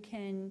that you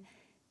can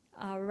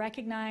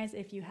recognize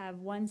if you have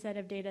one set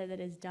of data that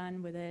is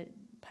done with a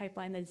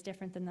pipeline that's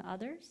different than the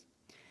others.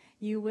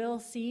 You will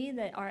see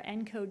that our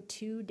ENCODE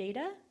 2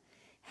 data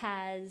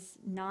has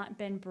not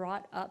been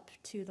brought up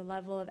to the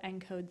level of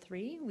ENCODE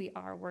 3. We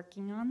are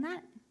working on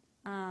that.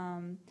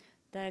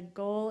 The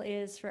goal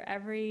is for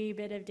every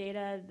bit of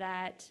data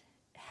that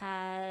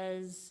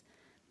has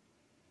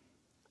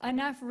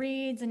enough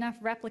reads, enough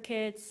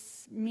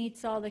replicates,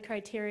 meets all the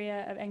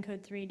criteria of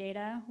ENCODE 3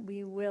 data,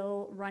 we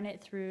will run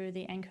it through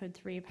the ENCODE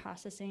 3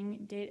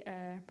 processing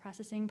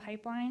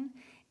pipeline,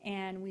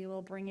 and we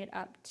will bring it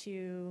up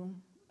to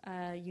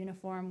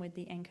uniform with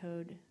the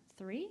ENCODE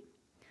 3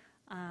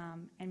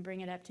 and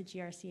bring it up to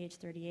GRCH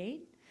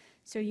 38.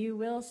 So you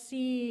will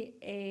see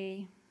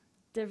a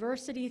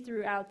diversity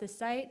throughout the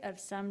site of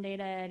some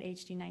data at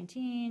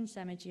HD19,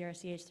 some at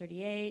GRCH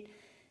 38.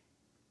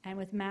 And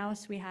with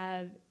mouse, we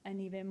have an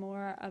even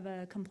more of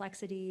a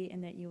complexity in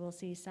that you will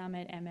see some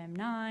at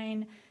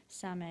MM9,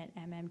 some at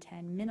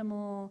MM10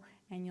 minimal,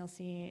 and you'll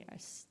see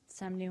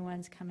some new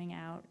ones coming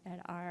out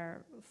at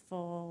our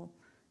full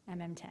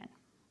MM10.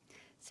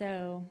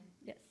 So,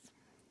 yes?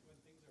 When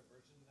things are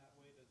versioned that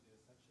way, does the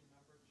accession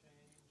number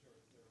change, or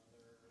is there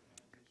other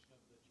annotation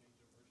of the change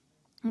of versioning?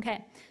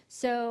 Okay,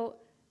 so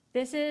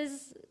this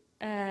is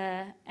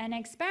an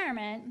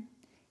experiment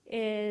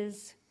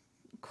is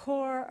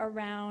core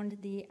around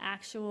the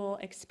actual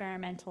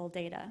experimental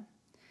data.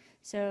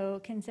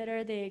 So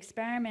consider the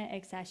experiment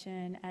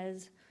accession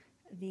as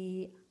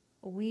we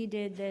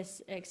did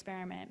this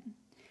experiment.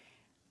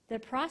 The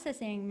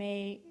processing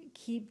may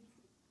keep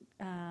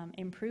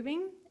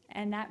improving,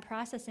 and that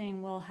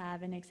processing will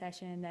have an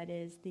accession that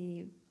is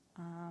the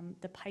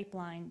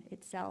pipeline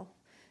itself.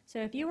 So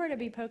if you were to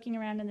be poking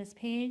around on this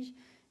page,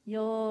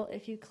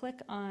 if you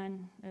click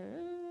on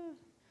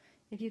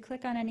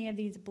any of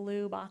these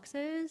blue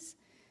boxes,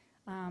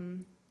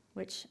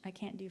 which I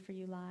can't do for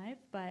you live,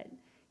 but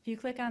if you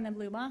click on the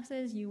blue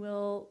boxes, you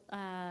will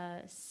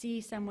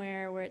see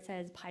somewhere where it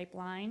says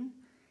pipeline,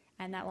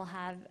 and that will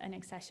have an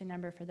accession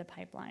number for the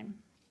pipeline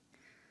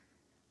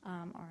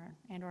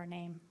or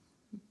name.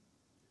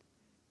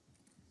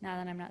 Now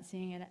that I'm not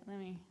seeing it,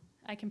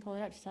 I can pull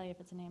it up to tell you if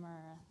it's a name or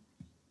a.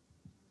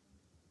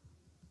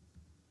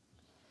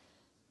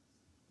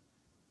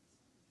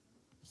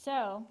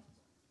 So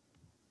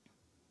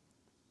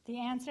the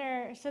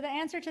answer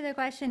to the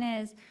question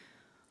is,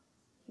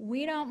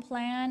 we don't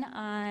plan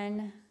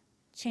on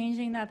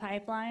changing the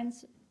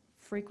pipelines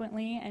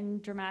frequently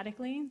and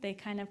dramatically. They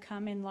kind of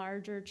come in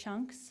larger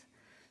chunks.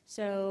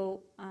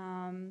 So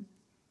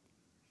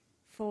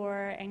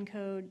for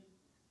ENCODE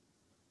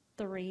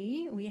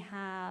 3, we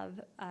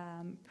have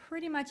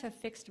pretty much a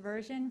fixed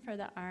version for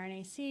the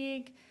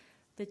RNA-seq,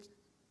 the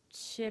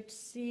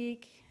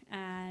ChIP-seq,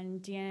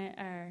 and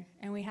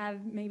we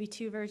have maybe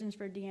 2 versions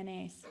for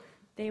DNase.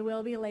 They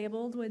will be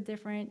labeled with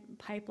different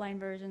pipeline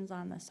versions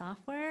on the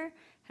software.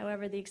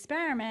 However, the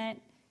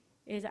experiment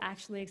is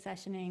actually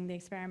accessioning the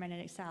experiment in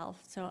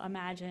itself. So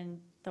imagine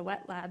the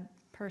wet lab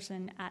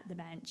person at the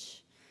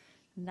bench.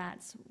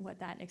 That's what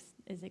that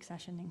is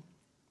accessioning.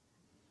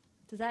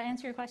 Does that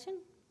answer your question?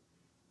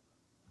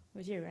 It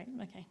was you, right?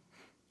 Okay.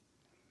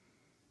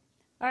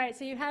 All right,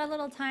 so you've had a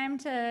little time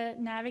to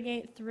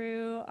navigate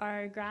through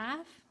our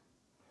graph,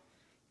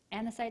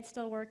 and the site's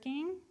still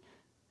working.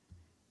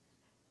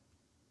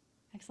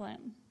 Excellent.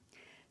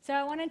 So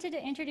I wanted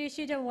to introduce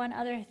you to one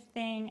other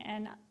thing,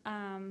 and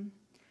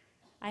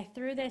I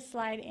threw this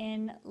slide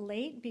in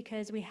late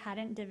because we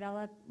haven't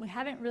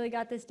really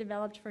got this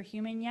developed for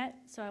human yet,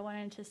 so I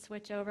wanted to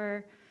switch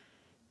over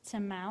to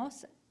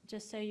mouse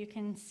just so you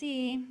can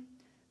see.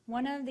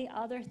 One of the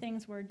other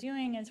things we're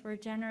doing is we're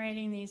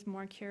generating these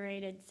more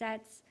curated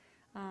sets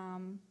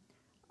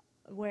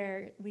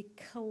where we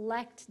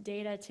collect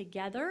data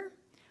together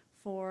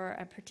for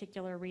a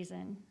particular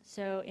reason.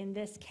 So in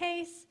this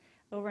case,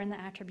 over in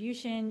the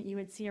attribution, you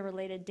would see a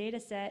related data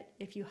set.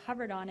 If you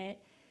hovered on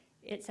it,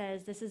 it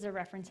says this is a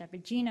reference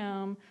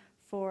epigenome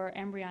for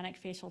embryonic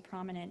facial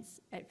prominence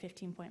at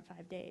 15.5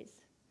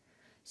 days.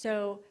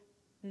 So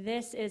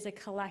this is a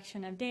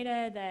collection of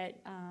data that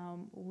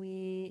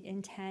we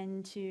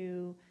intend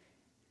to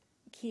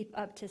keep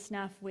up to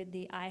snuff with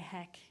the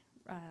IHEC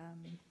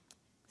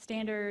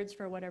standards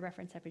for what a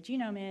reference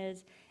epigenome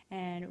is,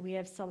 and we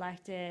have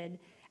selected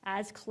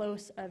as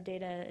close of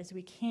data as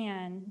we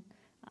can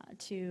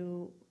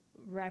to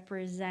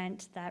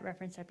represent that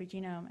reference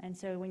epigenome. And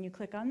so when you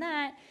click on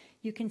that,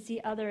 you can see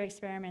other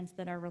experiments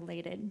that are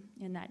related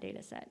in that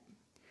data set.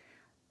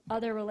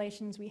 Other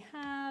relations we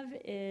have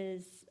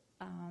is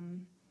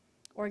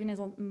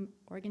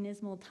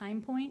organismal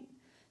time point.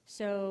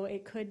 So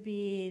it could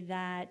be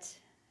that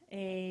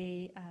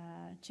a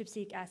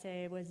ChIP-seq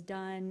assay was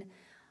done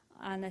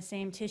on the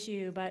same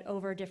tissue but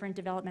over different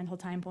developmental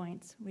time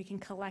points. We can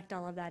collect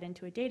all of that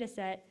into a data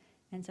set,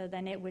 and so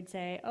then it would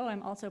say, oh,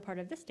 I'm also part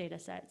of this data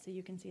set, so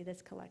you can see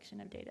this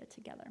collection of data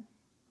together.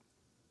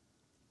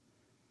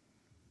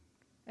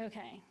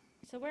 Okay,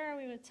 so where are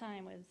we with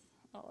time with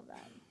all of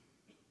that?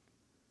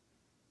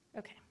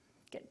 Okay,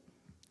 good.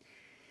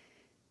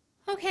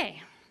 Okay,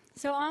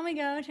 so on we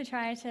go to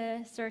try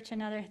to search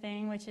another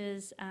thing, which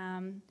is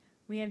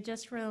we have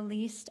just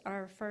released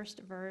our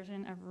first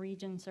version of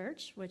region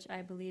search, which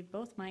I believe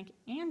both Mike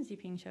and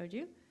Ziping showed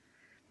you.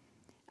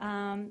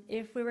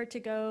 If we were to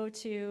go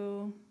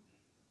to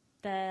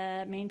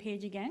the main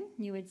page again,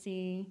 you would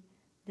see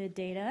the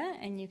data,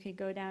 and you could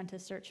go down to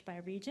search by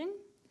region,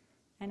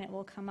 and it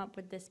will come up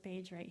with this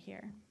page right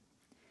here.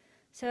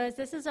 So as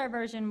this is our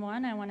version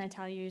 1, I want to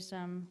tell you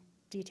some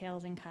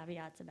details and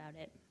caveats about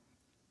it.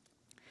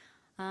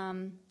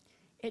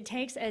 It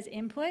takes as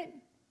input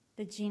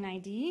the gene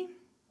ID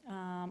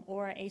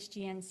or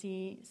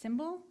HGNC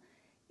symbol.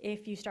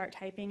 If you start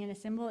typing in a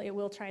symbol, it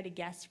will try to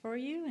guess for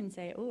you and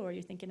say, oh, are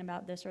you thinking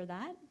about this or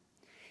that?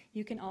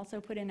 You can also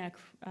put in a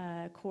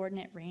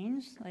coordinate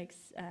range, like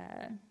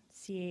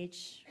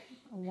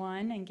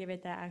CH1, and give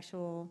it the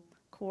actual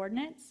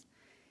coordinates.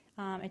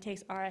 It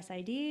takes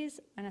RSIDs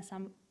and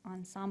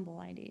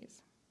ensemble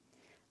IDs.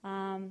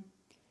 And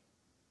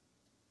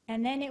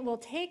then it will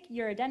take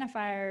your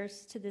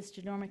identifiers to this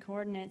genomic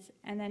coordinates,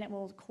 and then it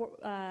will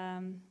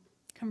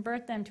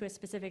convert them to a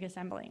specific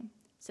assembly.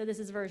 So this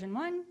is version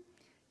 1.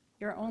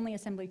 Your only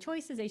assembly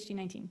choice is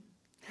HD19.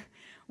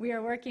 We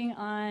are working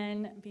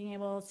on being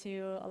able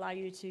to allow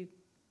you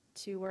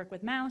to work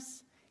with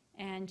mouse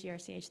and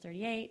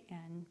GRCH38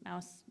 and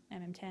mouse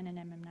MM10 and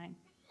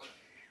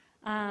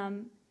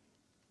MM9.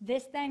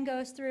 This then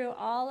goes through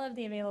all of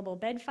the available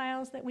bed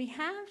files that we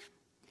have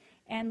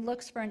and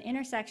looks for an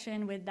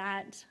intersection with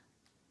that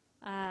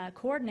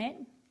coordinate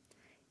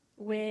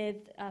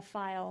with a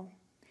file,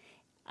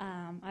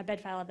 a bed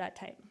file of that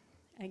type.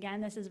 Again,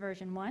 this is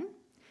version 1.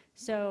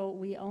 So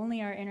we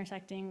only are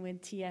intersecting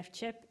with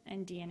TF-ChIP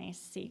and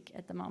DNA-seq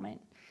at the moment.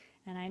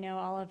 And I know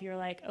all of you are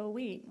like, oh,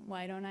 wait,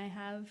 why don't I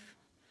have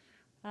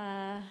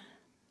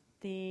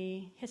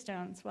the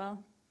histones?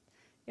 Well,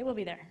 it will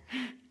be there.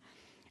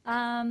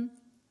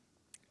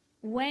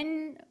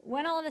 When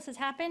all of this has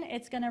happened,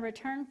 it's going to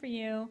return for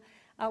you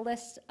a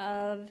list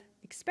of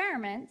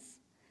experiments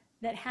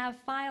that have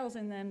files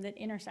in them that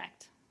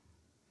intersect.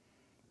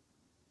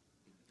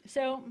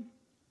 So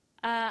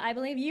I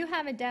believe you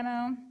have a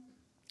demo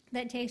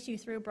that takes you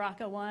through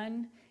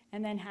BRCA1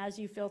 and then has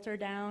you filter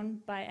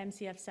down by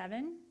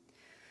MCF7.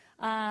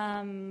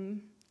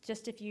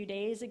 Just a few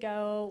days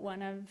ago,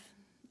 one of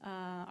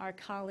our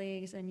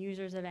colleagues and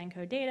users of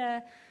ENCODE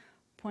data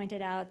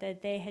pointed out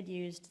that they had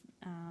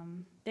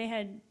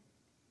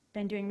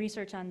been doing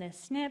research on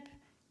this SNP.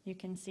 You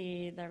can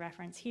see the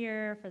reference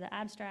here for the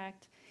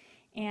abstract.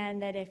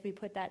 And that if we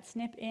put that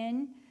SNP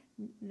in,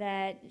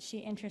 that she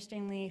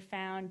interestingly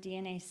found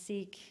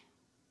DNA-seq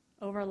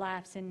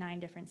overlaps in 9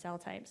 different cell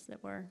types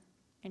that were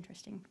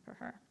interesting for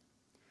her.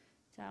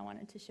 So I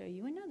wanted to show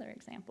you another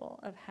example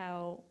of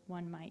how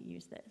one might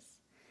use this.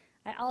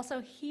 I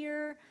also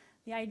hear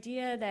the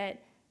idea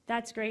that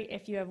that's great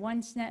if you have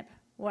 1 SNP.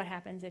 What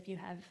happens if you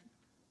have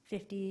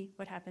 50?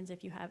 What happens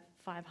if you have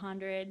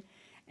 500?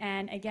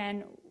 And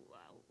again,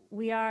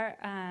 we have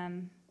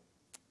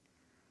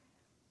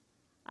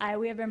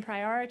been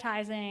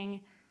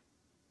prioritizing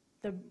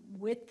the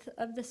width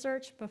of the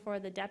search before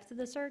the depth of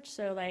the search.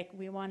 So like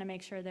we want to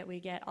make sure that we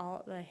get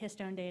all the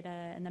histone data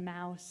and the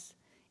mouse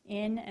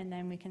in, and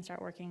then we can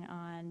start working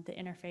on the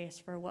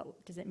interface for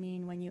what does it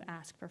mean when you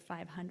ask for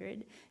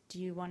 500. Do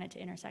you want it to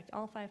intersect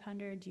all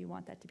 500? Do you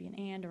want that to be an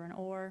and or an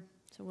or?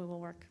 So we will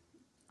work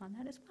on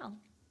that as well.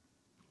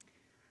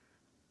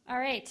 All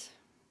right.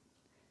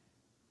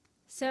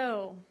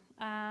 So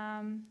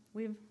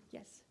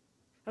yes.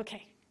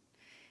 Okay,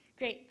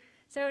 great.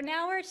 So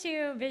now we're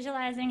to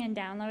visualizing and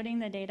downloading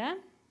the data.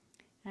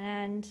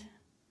 And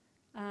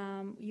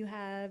you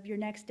have your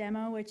next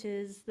demo, which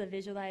is the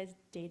visualized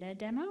data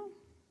demo.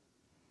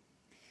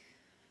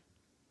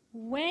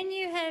 When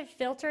you have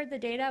filtered the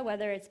data,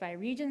 whether it's by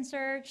region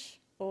search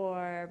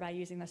or by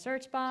using the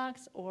search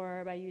box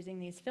or by using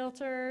these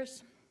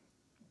filters,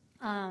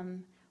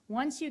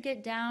 once you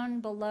get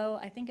down below,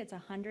 I think it's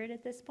 100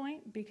 at this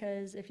point,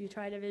 because if you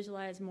try to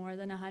visualize more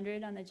than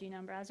 100 on the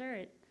genome browser,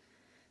 it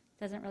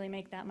doesn't really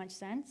make that much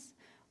sense.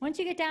 Once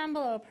you get down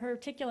below a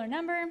particular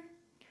number,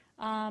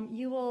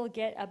 you will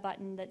get a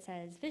button that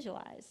says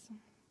visualize.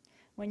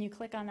 When you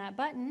click on that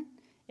button,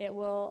 it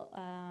will,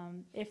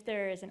 if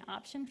there is an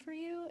option for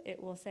you, it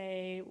will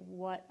say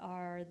what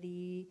are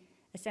the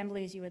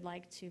assemblies you would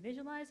like to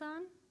visualize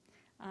on,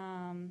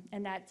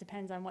 and that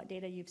depends on what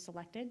data you've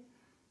selected.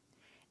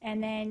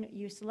 And then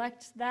you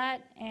select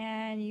that,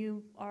 and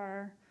you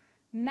are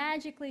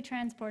magically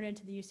transported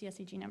to the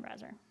UCSC genome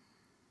browser.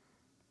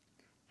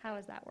 How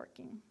is that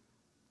working?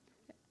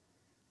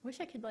 Wish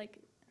I could like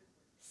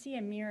see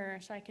a mirror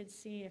so I could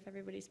see if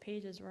everybody's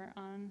pages were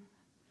on.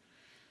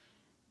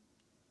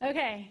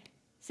 Okay,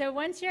 so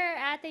once you're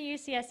at the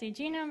UCSC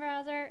genome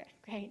browser,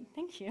 great,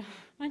 thank you.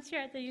 Once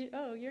you're at the,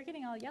 oh, you're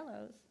getting all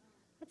yellows.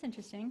 That's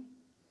interesting.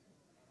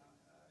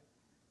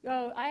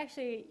 Oh,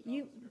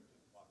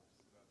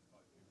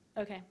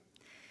 okay.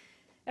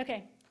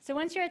 Okay, so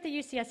once you're at the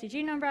UCSC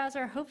genome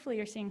browser, hopefully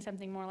you're seeing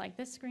something more like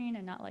this screen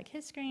and not like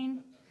his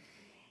screen.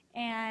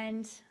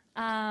 And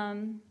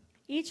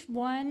each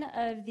one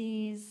of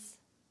these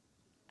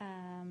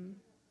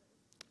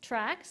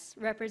tracks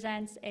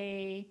represents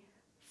a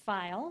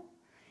file.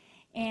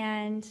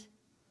 And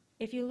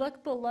if you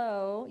look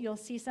below, you'll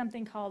see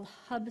something called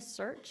hub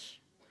search,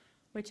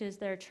 which is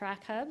their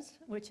track hubs,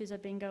 which is a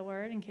bingo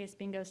word in case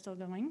bingo's still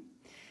going.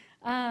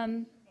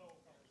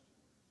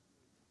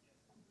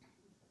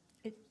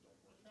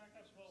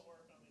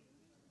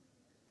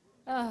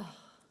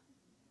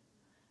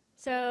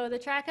 So the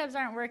track hubs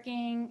aren't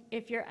working.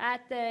 If you're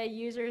at the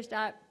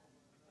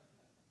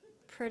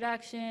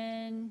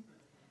users.production,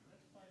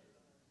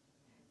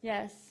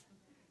 yes.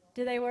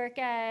 Do they work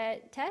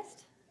at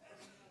test?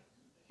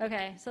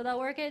 Okay, so they'll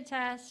work at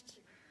test,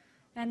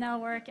 and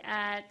they'll work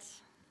at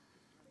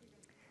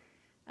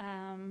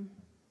our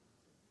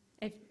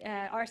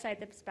site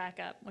that's back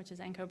up, which is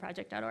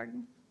encodeproject.org.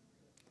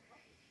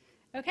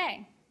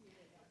 Okay,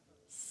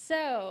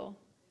 so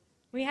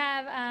we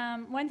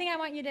have one thing I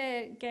want you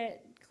to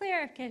get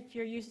clear if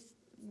you're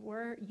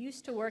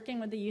used to working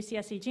with the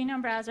UCSC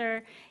genome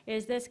browser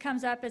is this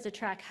comes up as a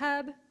track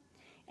hub,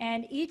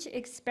 and each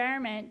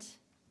experiment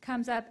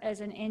comes up as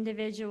an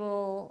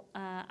individual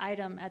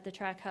item at the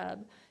track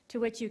hub to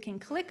which you can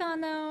click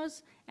on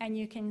those and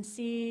you can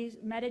see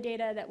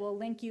metadata that will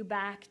link you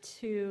back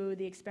to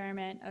the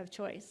experiment of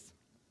choice.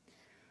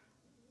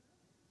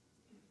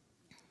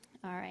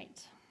 All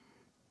right.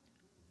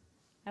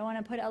 I want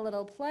to put a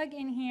little plug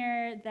in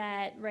here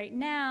that right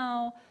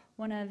now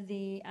one of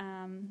the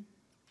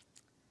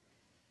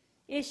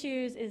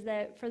issues is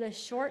that for the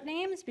short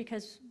names,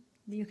 because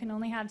you can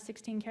only have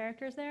 16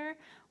 characters there,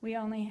 we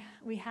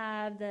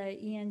have the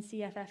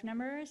ENCFF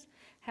numbers.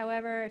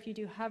 However, if you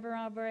do hover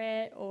over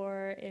it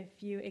or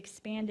if you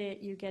expand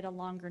it, you get a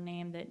longer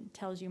name that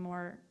tells you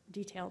more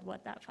detailed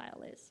what that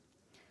file is.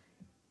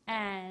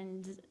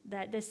 And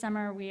that this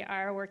summer we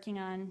are working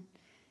on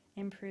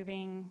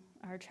improving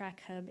our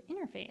track hub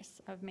interface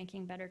of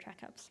making better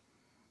track hubs.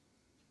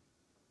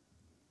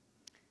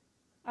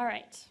 All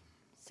right,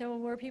 so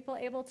were people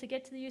able to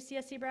get to the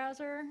UCSC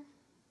browser?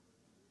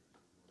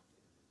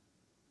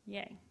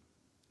 Yay.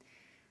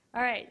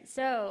 All right,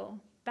 so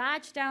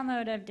batch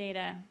download of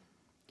data.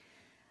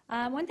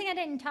 One thing I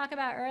didn't talk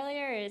about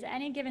earlier is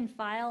any given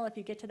file, if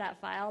you get to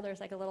that file, there's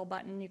like a little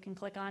button, you can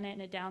click on it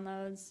and it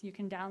downloads. You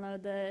can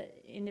download the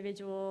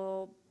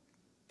individual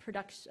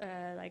production,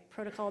 like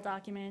protocol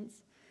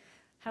documents.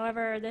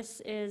 However,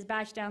 this is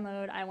batch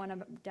download. I want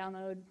to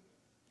download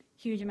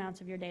huge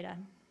amounts of your data.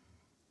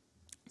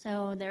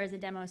 So there is a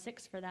demo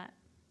 6 for that.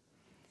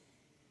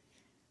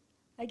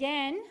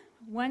 Again,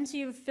 once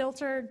you've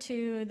filtered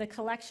to the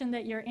collection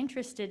that you're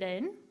interested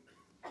in,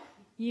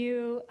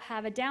 you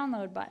have a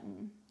download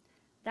button.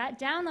 That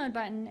download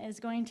button is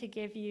going to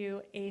give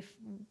you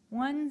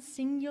one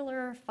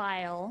singular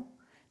file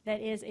that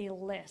is a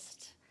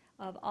list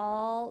of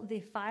all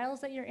the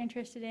files that you're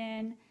interested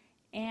in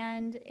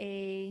and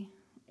a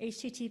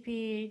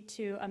HTTP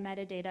to a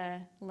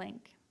metadata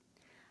link.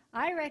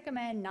 I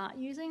recommend not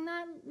using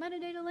that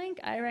metadata link.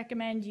 I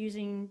recommend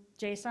using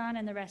JSON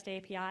and the REST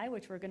API,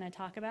 which we're going to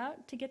talk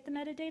about, to get the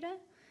metadata.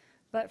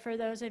 But for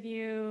those of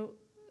you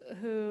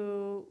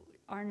who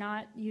are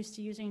not used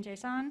to using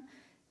JSON,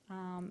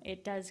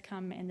 it does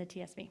come in the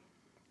TSV.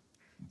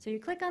 So you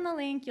click on the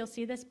link, you'll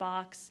see this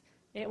box.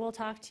 It will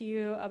talk to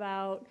you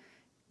about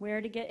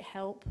where to get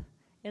help.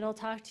 It'll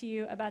talk to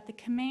you about the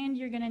command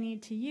you're going to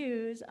need to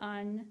use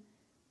on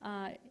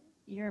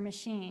your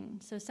machine.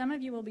 So some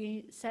of you will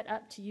be set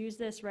up to use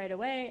this right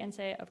away and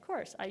say, of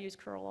course, I use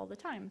curl all the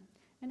time.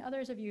 And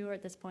others of you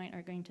at this point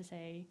are going to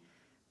say,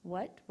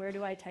 what? Where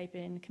do I type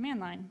in command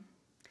line?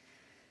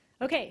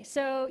 Okay,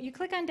 so you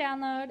click on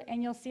download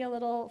and you'll see a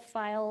little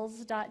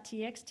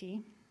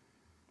files.txt.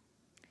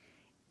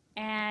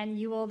 And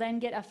you will then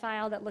get a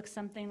file that looks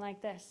something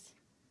like this.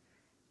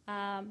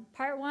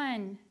 Part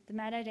 1, the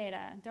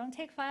metadata. Don't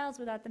take files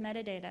without the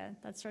metadata.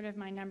 That's sort of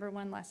my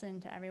 #1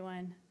 lesson to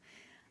everyone.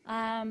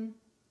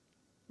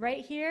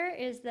 Right here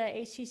is the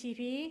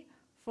HTTP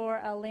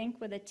for a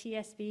link with a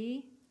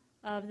TSV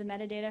of the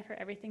metadata for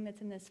everything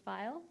that's in this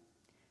file.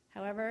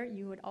 However,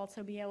 you would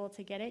also be able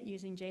to get it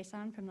using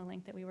JSON from the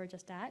link that we were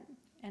just at,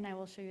 and I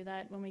will show you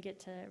that when we get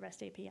to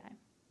REST API.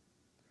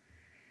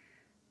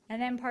 And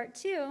then part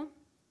 2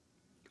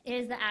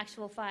 is the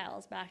actual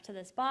files. Back to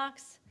this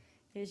box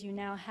is you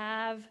now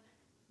have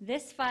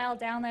this file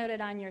downloaded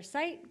on your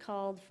site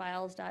called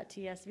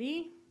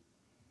files.tsv,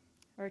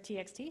 or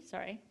txt,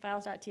 sorry,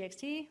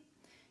 files.txt.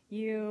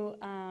 You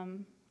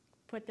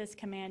put this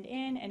command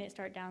in and it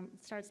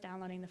starts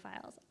downloading the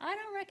files. I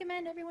don't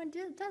recommend everyone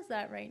does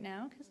that right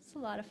now because it's a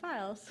lot of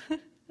files.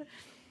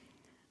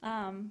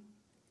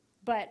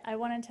 But I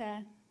wanted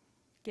to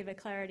give a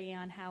clarity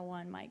on how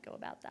one might go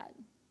about that.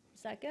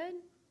 Is that good?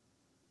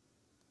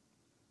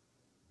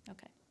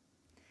 Okay.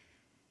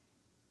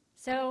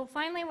 So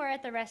finally, we're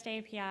at the REST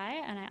API,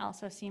 and I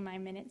also see my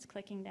minutes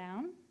clicking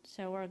down.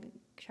 So we'll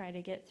try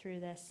to get through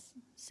this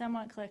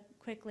somewhat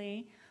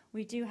quickly.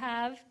 We do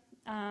have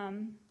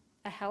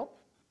a help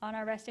on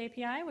our REST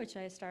API, which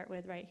I start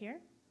with right here.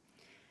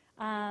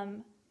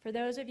 For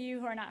those of you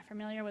who are not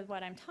familiar with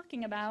what I'm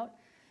talking about,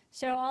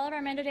 so all of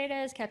our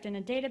metadata is kept in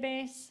a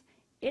database.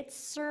 It's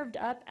served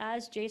up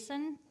as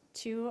JSON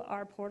to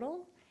our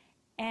portal,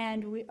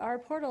 and our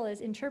portal is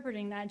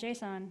interpreting that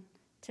JSON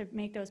to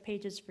make those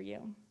pages for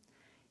you.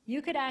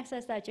 You could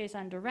access that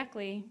JSON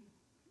directly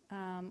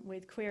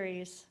with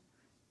queries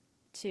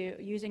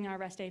using our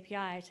REST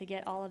API to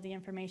get all of the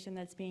information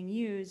that's being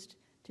used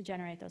to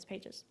generate those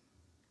pages.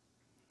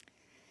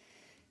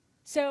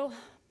 So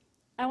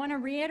I want to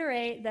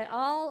reiterate that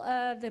all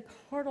of the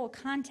portal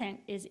content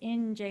is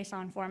in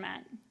JSON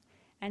format.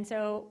 And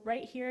so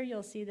right here,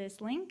 you'll see this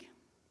link.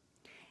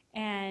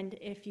 And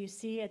if you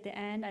see at the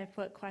end, I've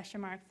put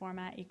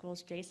 !format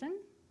equals JSON.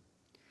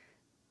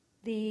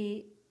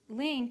 The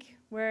link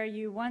where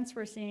you once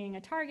were seeing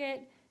a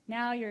target,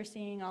 now you're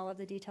seeing all of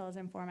the details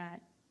in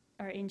format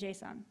or in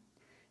JSON.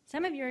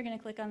 Some of you are going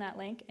to click on that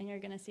link and you're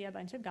going to see a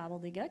bunch of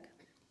gobbledygook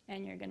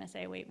and you're going to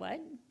say, wait, what?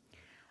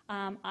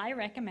 I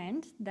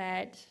recommend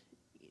that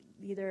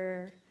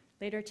either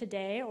later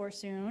today or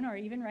soon or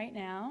even right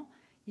now,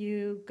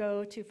 you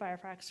go to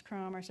Firefox,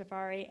 Chrome, or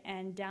Safari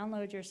and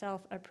download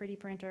yourself a pretty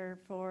printer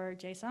for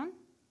JSON.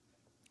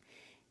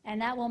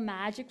 And that will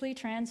magically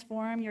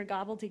transform your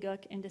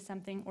gobbledygook into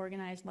something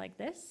organized like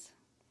this,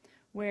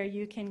 where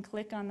you can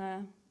click on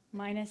the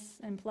minus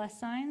and plus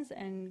signs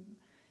and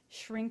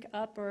shrink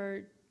up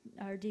or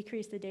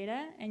decrease the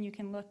data, and you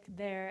can look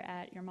there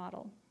at your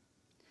model.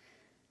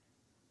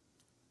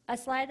 A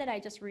slide that I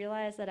just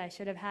realized that I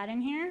should have had in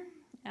here,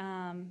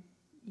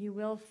 you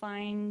will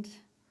find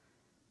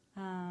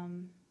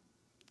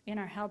in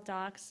our help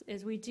docs,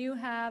 is we do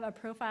have a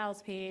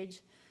profiles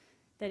page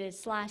that is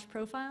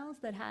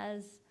 /profiles that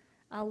has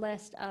a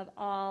list of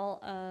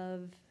all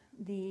of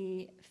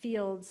the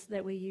fields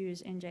that we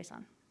use in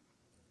JSON.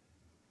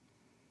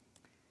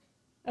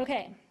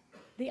 Okay,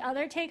 the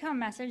other take-home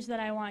message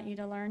that I want you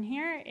to learn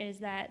here is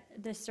that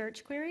the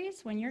search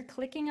queries, when you're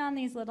clicking on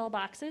these little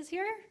boxes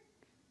here,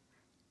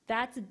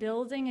 that's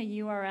building a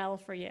URL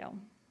for you.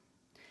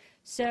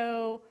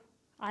 So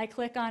I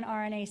click on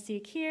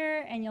RNA-seq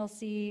here, and you'll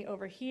see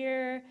over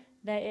here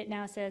that it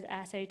now says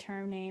assay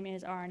term name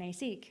is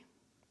RNA-seq.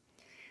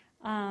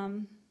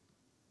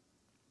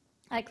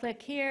 I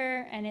click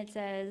here, and it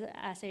says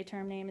assay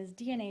term name is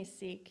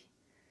DNA-seq.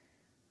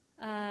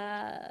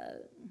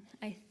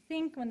 I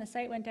think when the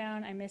site went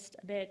down, I missed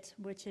a bit,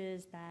 which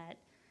is that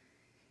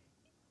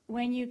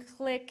when you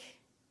click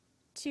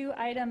 2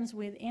 items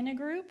within a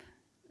group,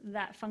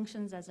 that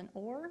functions as an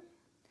OR.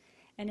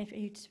 And if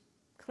you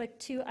click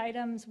 2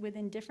 items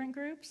within different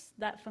groups,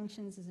 that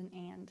functions as an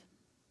AND.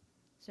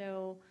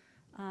 So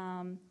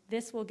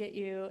this will get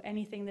you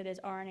anything that is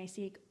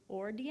RNA-seq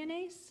or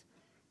DNase,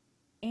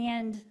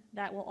 and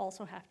that will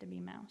also have to be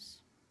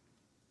mouse.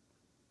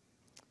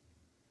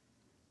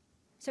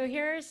 So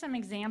here are some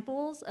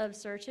examples of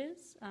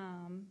searches.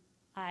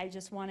 I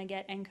just want to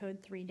get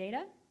ENCODE 3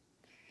 data.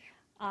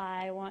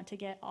 I want to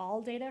get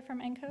all data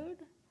from ENCODE.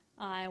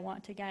 I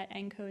want to get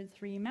ENCODE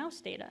 3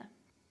 mouse data.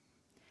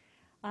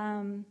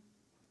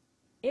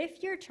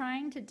 If you're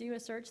trying to do a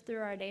search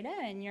through our data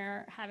and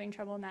you're having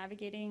trouble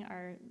navigating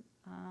our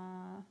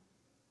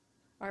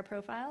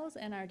profiles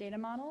and our data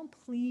model,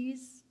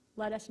 please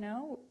let us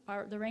know.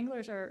 The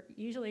Wranglers are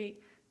usually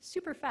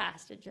super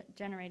fast at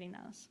generating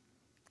those.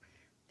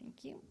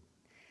 Thank you.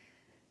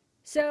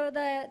 So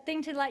the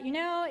thing to let you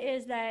know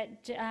is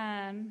that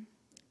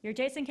your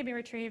JSON can be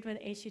retrieved with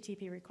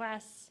HTTP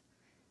requests.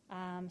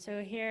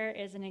 So here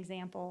is an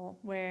example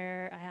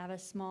where I have a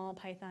small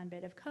Python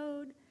bit of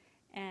code,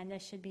 and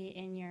this should be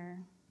in your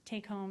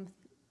take-home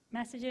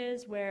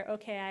messages where,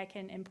 okay, I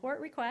can import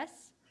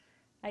requests,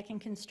 I can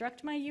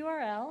construct my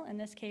URL. In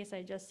this case,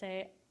 I just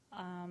say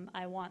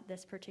I want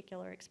this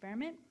particular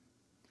experiment.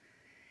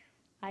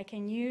 I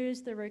can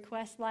use the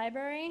request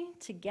library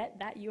to get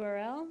that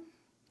URL.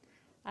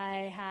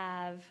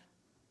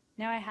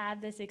 Now I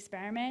have this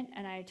experiment,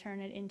 and I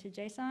turn it into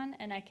JSON,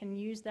 and I can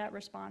use that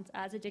response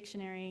as a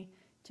dictionary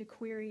to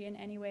query in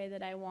any way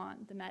that I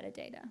want the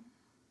metadata.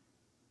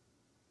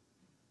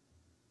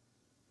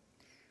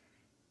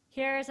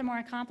 Here is a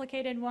more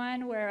complicated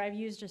one where I've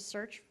used a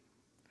search.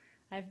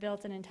 I've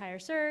built an entire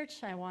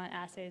search. I want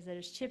assays that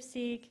is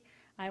ChIP-seq.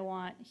 I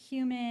want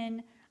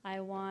human.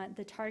 I want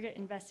the target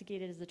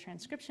investigated as the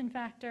transcription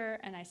factor,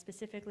 and I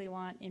specifically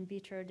want in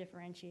vitro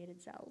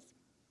differentiated cells.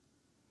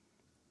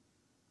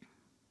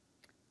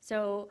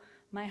 So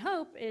my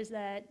hope is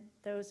that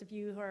those of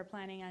you who are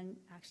planning on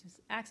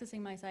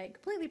accessing my site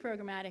completely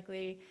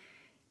programmatically,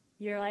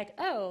 you're like,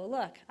 oh,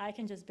 look, I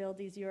can just build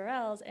these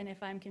URLs, and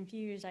if I'm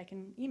confused, I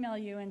can email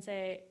you and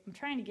say, I'm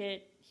trying to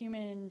get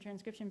human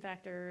transcription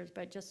factors,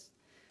 but just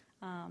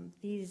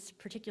these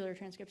particular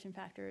transcription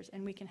factors,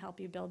 and we can help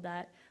you build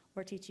that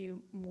or teach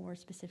you more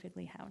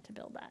specifically how to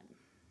build that.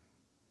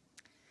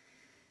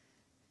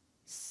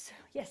 So,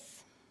 yes?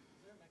 Is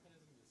there a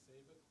mechanism to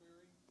save a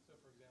query? So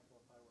for example,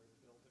 if I were to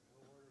build a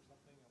cohort or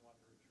something and want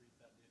to retrieve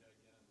that data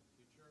again in the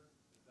future,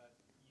 is that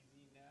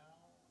easy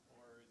now,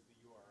 or is the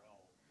URL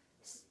the way to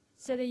do that?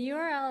 So the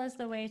URL is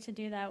the way to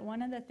do that.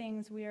 One of the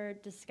things we are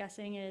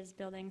discussing is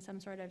building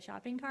some sort of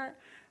shopping cart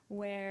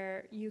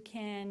where you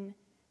can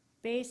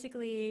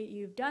basically,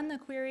 you've done the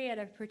query at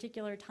a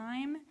particular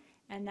time,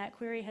 and that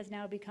query has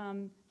now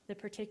become the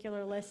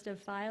particular list of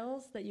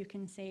files that you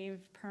can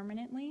save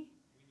permanently. We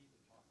need to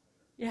talk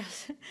later.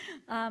 Yes.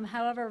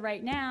 However,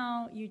 right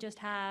now, you just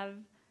have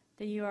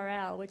the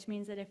URL, which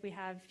means that if we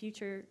have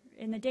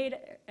in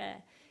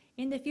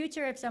the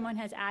future, if someone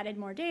has added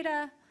more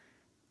data,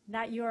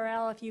 that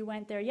URL, if you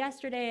went there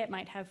yesterday, it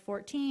might have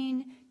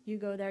 14. You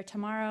go there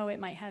tomorrow,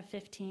 it might have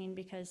 15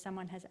 because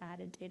someone has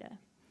added data.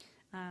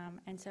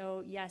 And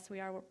so, yes, we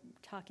are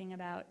talking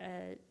about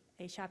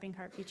a shopping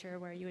cart feature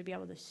where you would be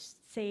able to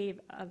save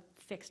a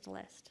fixed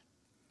list.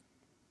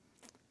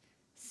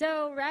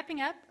 So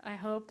wrapping up, I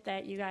hope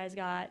that you guys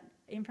got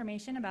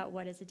information about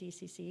what is a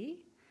DCC.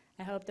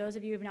 I hope those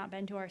of you who have not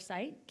been to our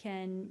site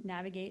can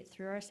navigate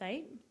through our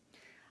site.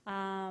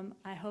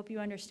 I hope you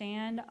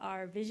understand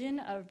our vision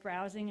of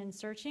browsing and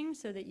searching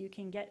so that you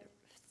can get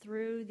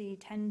through the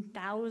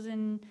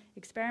 10,000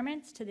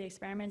 experiments to the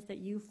experiments that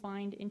you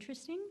find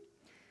interesting.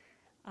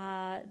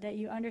 That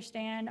you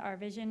understand our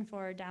vision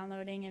for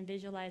downloading and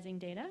visualizing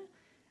data,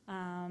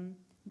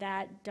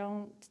 that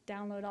don't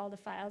download all the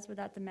files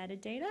without the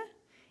metadata,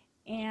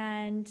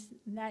 and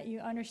that you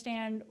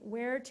understand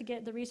where to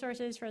get the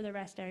resources for the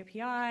REST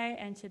API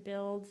and to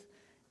build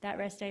that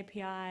REST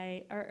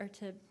API, or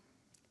to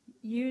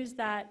use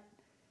that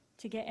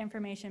to get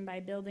information by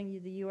building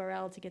the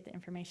URL to get the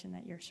information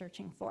that you're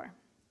searching for.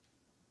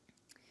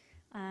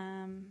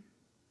 And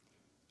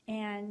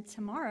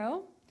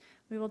tomorrow,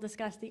 we will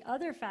discuss the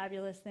other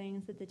fabulous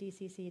things that the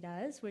DCC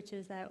does, which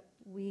is that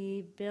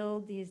we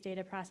build these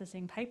data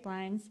processing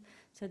pipelines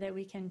so that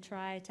we can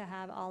try to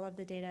have all of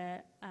the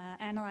data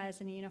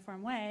analyzed in a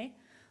uniform way,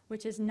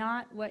 which is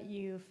not what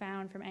you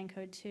found from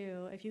ENCODE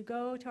 2. If you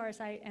go to our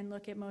site and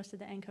look at most of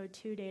the ENCODE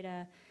 2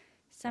 data,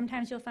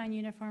 sometimes you'll find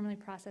uniformly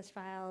processed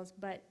files,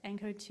 but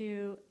ENCODE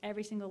 2,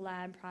 every single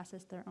lab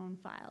processed their own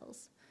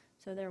files.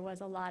 So there was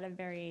a lot of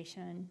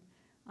variation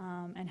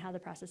in how the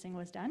processing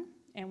was done.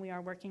 And we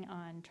are working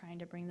on trying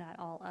to bring that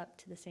all up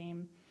to the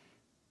same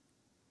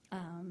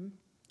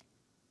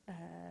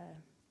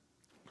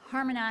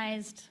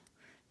harmonized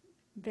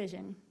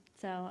vision,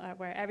 so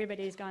where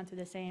everybody's gone through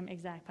the same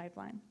exact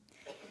pipeline.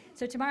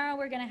 So tomorrow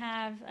we're going to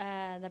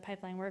have the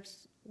pipeline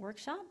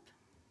workshop.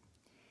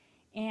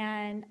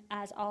 And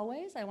as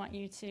always, I want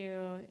you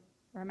to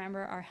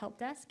remember our help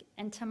desk.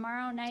 And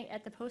tomorrow night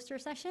at the poster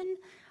session,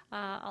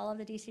 all of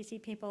the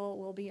DCC people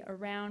will be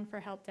around for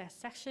help desk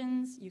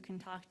sessions. You can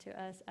talk to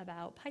us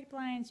about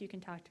pipelines. You can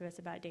talk to us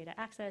about data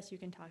access. You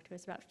can talk to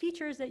us about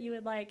features that you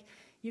would like.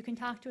 You can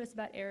talk to us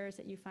about errors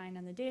that you find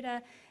on the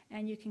data.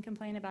 And you can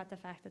complain about the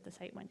fact that the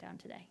site went down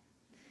today.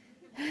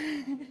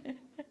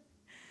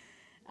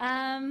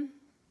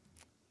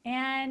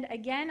 And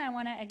again, I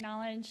want to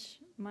acknowledge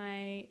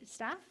my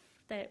staff,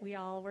 that we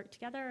all work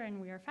together and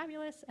we are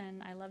fabulous.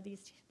 And I love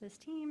this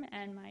team,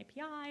 and my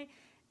PI,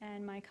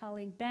 and my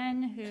colleague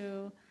Ben,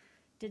 who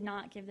did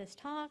not give this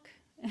talk.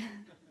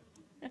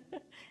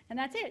 And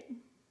that's it.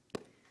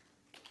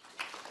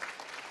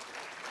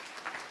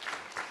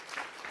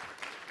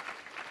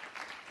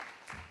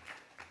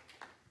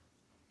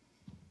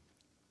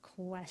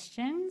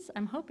 Questions?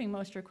 I'm hoping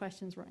most of your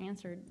questions were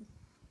answered.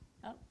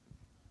 Oh.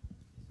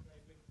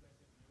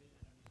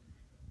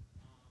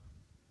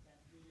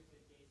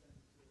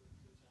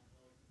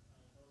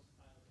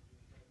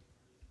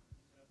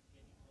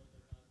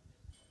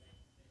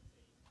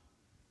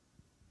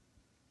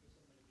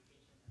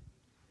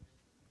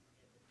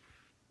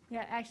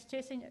 Yeah, actually,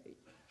 Jason,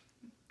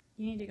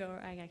 you need to go.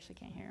 I actually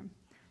can't hear him.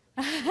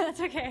 That's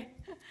okay.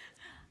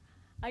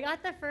 I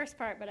got the first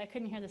part, but I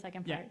couldn't hear the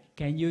second part. Yeah.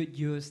 Can you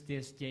use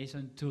this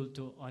JSON tool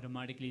to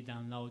automatically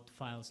download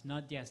files,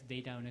 not just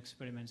data on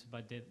experiments,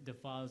 but the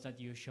files that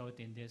you showed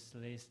in this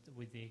list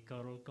with the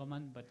curl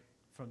command, but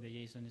from the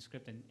JSON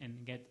script,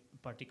 and get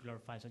particular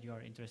files that you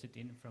are interested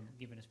in from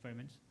given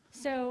experiments?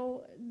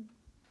 So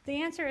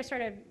the answer is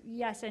sort of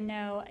yes and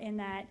no, in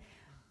that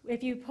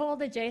if you pull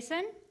the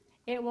JSON,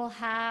 it will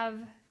have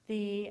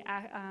the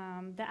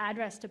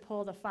address to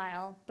pull the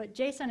file, but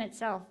JSON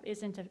itself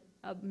isn't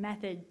a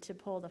method to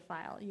pull the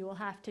file. You will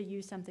have to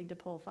use something to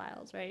pull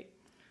files, right?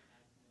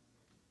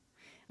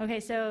 Okay,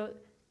 so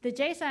the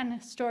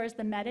JSON stores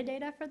the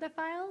metadata for the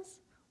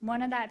files.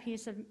 One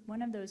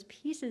of those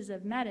pieces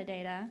of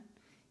metadata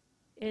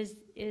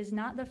is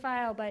not the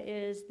file, but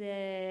is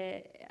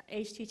the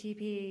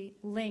HTTP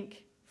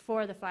link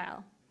for the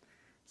file.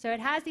 So it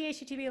has the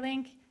HTTP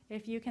link.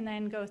 If you can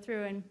then go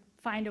through and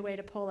find a way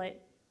to pull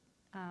it,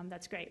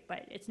 that's great.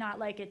 But it's not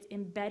like it's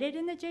embedded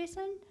in the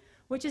JSON,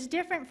 which is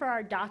different for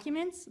our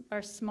documents,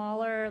 our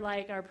smaller,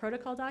 like our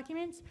protocol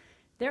documents.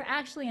 They're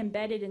actually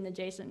embedded in the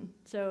JSON.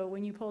 So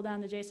when you pull down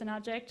the JSON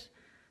object,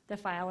 the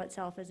file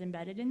itself is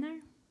embedded in there.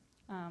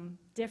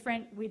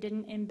 Different, we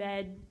didn't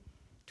embed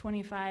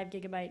 25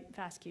 gigabyte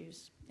fast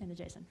queues in the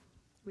JSON.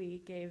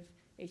 We gave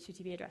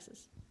HTTP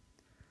addresses.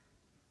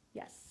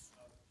 Yes?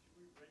 Should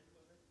we rate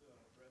limit the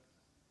REST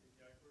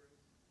API queries?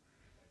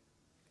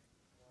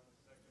 Like 1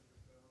 second or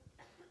so?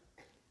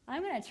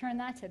 I'm going to turn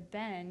that to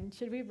Ben.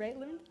 Should we rate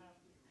limit?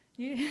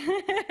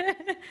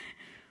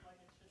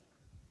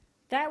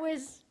 That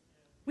was,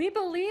 we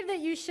believe that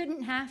you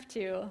shouldn't have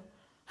to.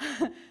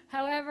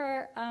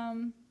 However,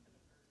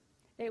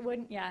 it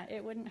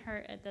wouldn't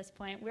hurt at this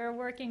point. We're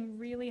working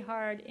really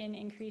hard in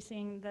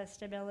increasing the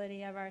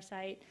stability of our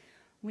site.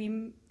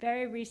 We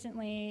very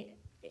recently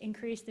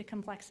increased the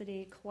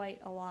complexity quite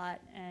a lot,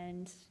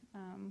 and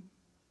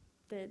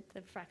the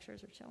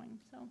fractures are showing,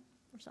 so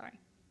we're sorry.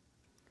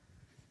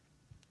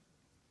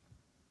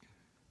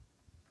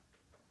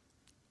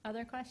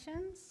 Other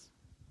questions?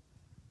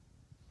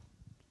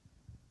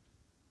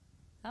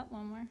 Oh,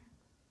 one more.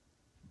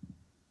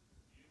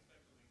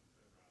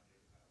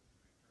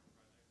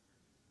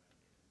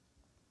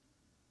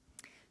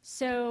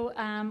 So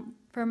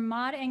for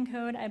mod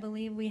ENCODE, I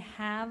believe we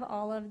have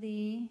all of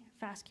the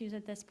fast queues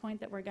at this point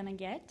that we're going to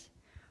get.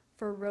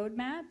 For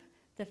roadmap,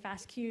 the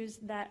fast queues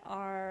that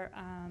are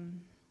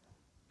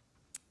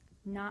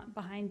not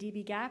behind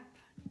dbGaP,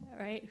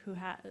 right,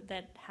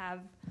 that have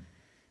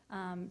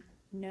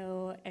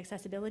no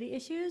accessibility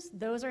issues,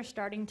 those are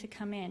starting to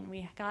come in.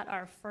 We got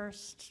our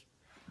first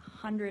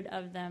 100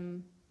 of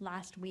them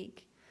last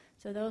week.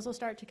 So those will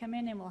start to come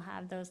in, and we'll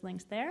have those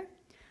links there.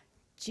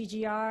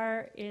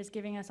 GGR is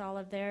giving us all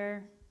of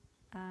their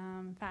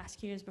fast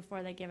queues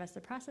before they give us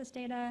the process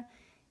data,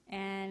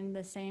 and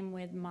the same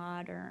with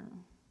modern.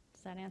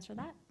 Does that answer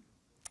that?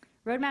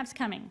 Roadmap's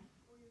coming.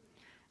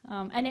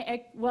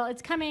 Well,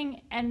 it's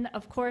coming, and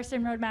of course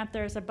in Roadmap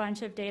there's a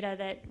bunch of data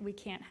that we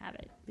can't have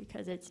it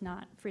because it's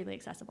not freely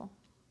accessible.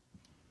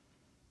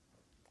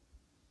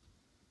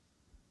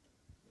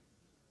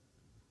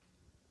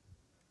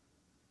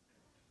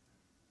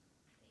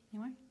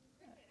 Any more?